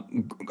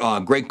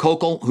Greg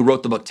Kokel, who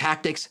wrote the book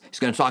Tactics. He's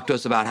going to talk to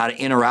us about how to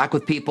interact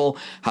with people,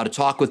 how to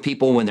talk with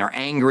people when they're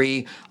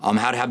angry,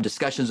 how to have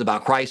discussions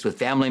about Christ with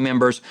family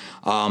members.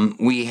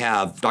 We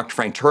have Dr.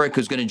 Frank Turek,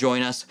 who's going to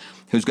join us,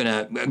 who's going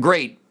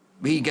to,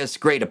 he gets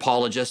great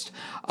apologist.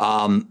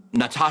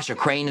 Natasha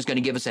Crane is going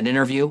to give us an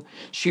interview.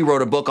 She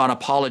wrote a book on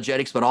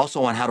apologetics, but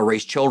also on how to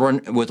raise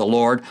children with the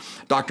Lord.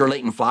 Dr.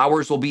 Leighton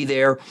Flowers will be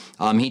there.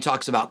 He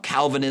talks about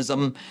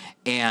Calvinism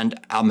and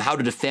how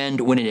to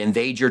defend when it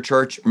invades your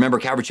church. Remember,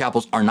 Calvary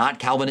Chapels are not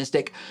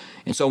Calvinistic.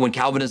 And so when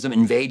Calvinism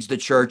invades the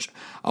church,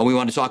 we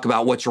want to talk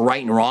about what's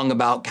right and wrong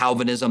about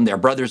Calvinism. They're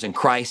brothers in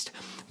Christ,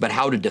 but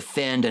how to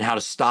defend and how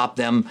to stop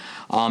them.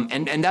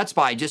 And that's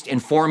by just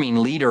informing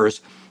leaders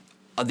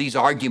of these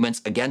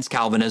arguments against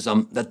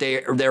Calvinism, that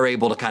they're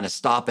able to kind of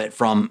stop it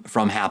from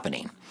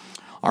happening.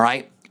 All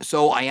right,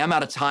 so I am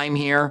out of time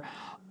here.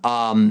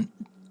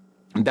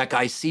 Becca,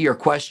 I see your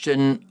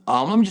question.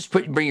 Let me just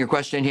bring your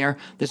question in here.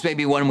 This may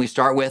be one we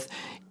start with.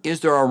 Is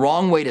there a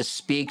wrong way to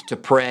speak, to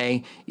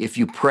pray? If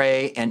you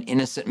pray in an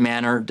innocent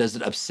manner, does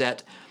it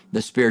upset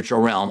the spiritual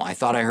realm? I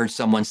thought I heard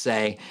someone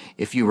say,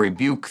 if you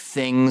rebuke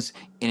things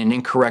in an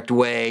incorrect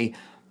way,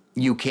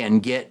 you can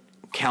get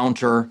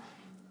counter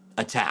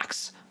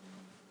attacks.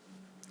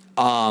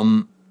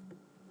 I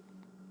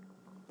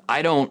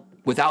don't,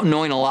 without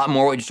knowing a lot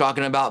more what you're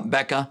talking about,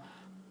 Becca,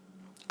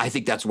 I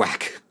think that's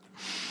whack.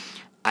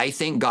 I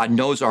think God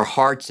knows our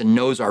hearts and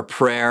knows our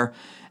prayer,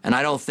 and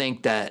I don't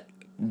think that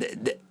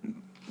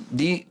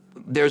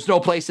there's no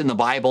place in the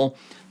Bible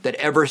that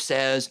ever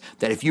says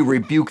that if you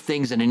rebuke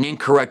things in an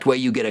incorrect way,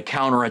 you get a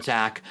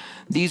counterattack.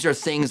 These are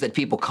things that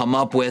people come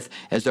up with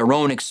as their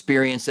own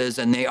experiences,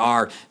 and they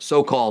are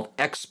so-called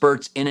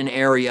experts in an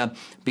area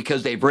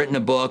because they've written a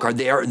book or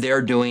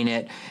they're doing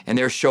it, and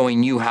they're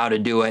showing you how to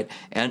do it,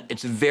 and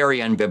it's very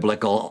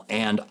unbiblical.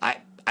 And I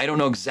don't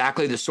know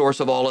exactly the source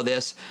of all of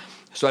this,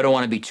 so I don't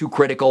want to be too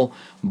critical,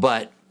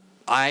 but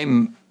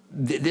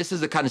this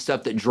is the kind of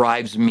stuff that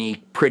drives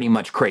me pretty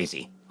much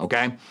crazy,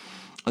 okay?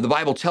 The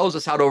Bible tells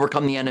us how to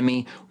overcome the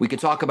enemy. We could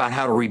talk about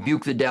how to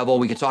rebuke the devil.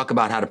 We could talk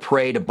about how to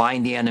pray to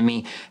bind the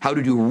enemy, how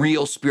to do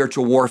real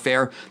spiritual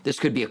warfare. This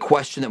could be a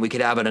question that we could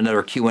have at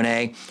another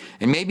Q&A,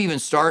 and maybe even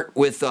start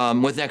with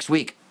next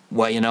week.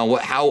 Well,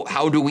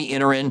 how do we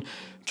enter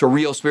into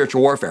real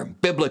spiritual warfare,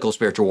 biblical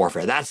spiritual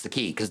warfare? That's the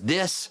key, because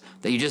this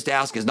that you just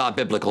asked is not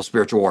biblical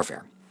spiritual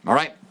warfare. All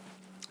right.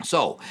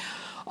 So,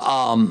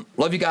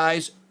 love you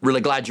guys.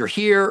 Really glad you're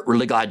here.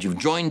 Really glad you've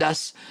joined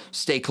us.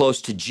 Stay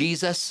close to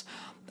Jesus.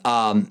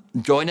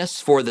 Join us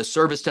for the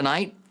service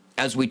tonight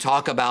as we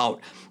talk about,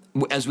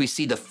 as we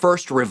see the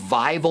first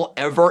revival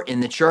ever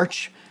in the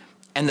church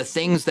and the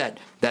things that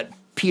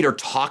Peter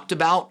talked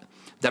about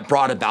that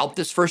brought about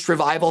this first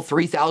revival.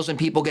 3,000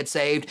 people get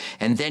saved,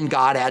 and then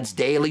God adds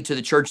daily to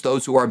the church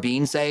those who are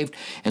being saved.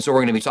 And so we're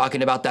going to be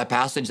talking about that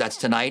passage. That's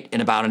tonight.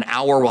 In about an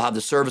hour, we'll have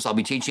the service. I'll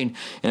be teaching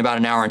in about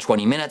an hour and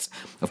 20 minutes.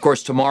 Of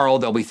course, tomorrow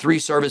there'll be 3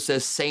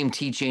 services, same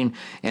teaching,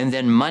 and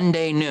then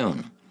Monday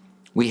noon,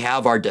 We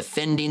have our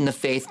Defending the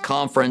Faith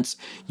conference.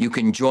 You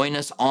can join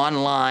us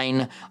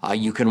online.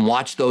 You can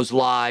watch those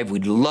live.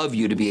 We'd love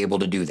you to be able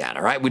to do that,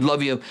 all right? We'd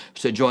love you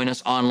to join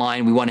us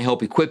online. We want to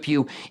help equip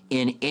you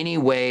in any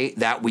way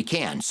that we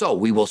can. So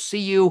we will see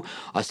you.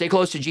 Stay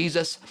close to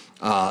Jesus.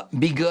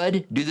 Be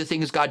good. Do the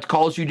things God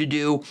calls you to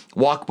do.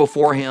 Walk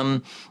before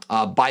him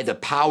by the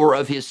power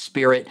of his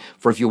Spirit.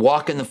 For if you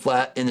walk in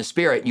the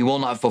Spirit, you will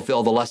not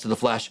fulfill the lust of the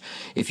flesh.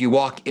 If you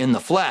walk in the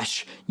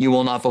flesh, you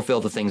will not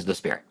fulfill the things of the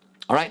Spirit.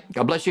 All right,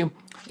 God bless you,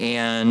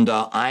 and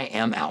I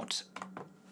am out.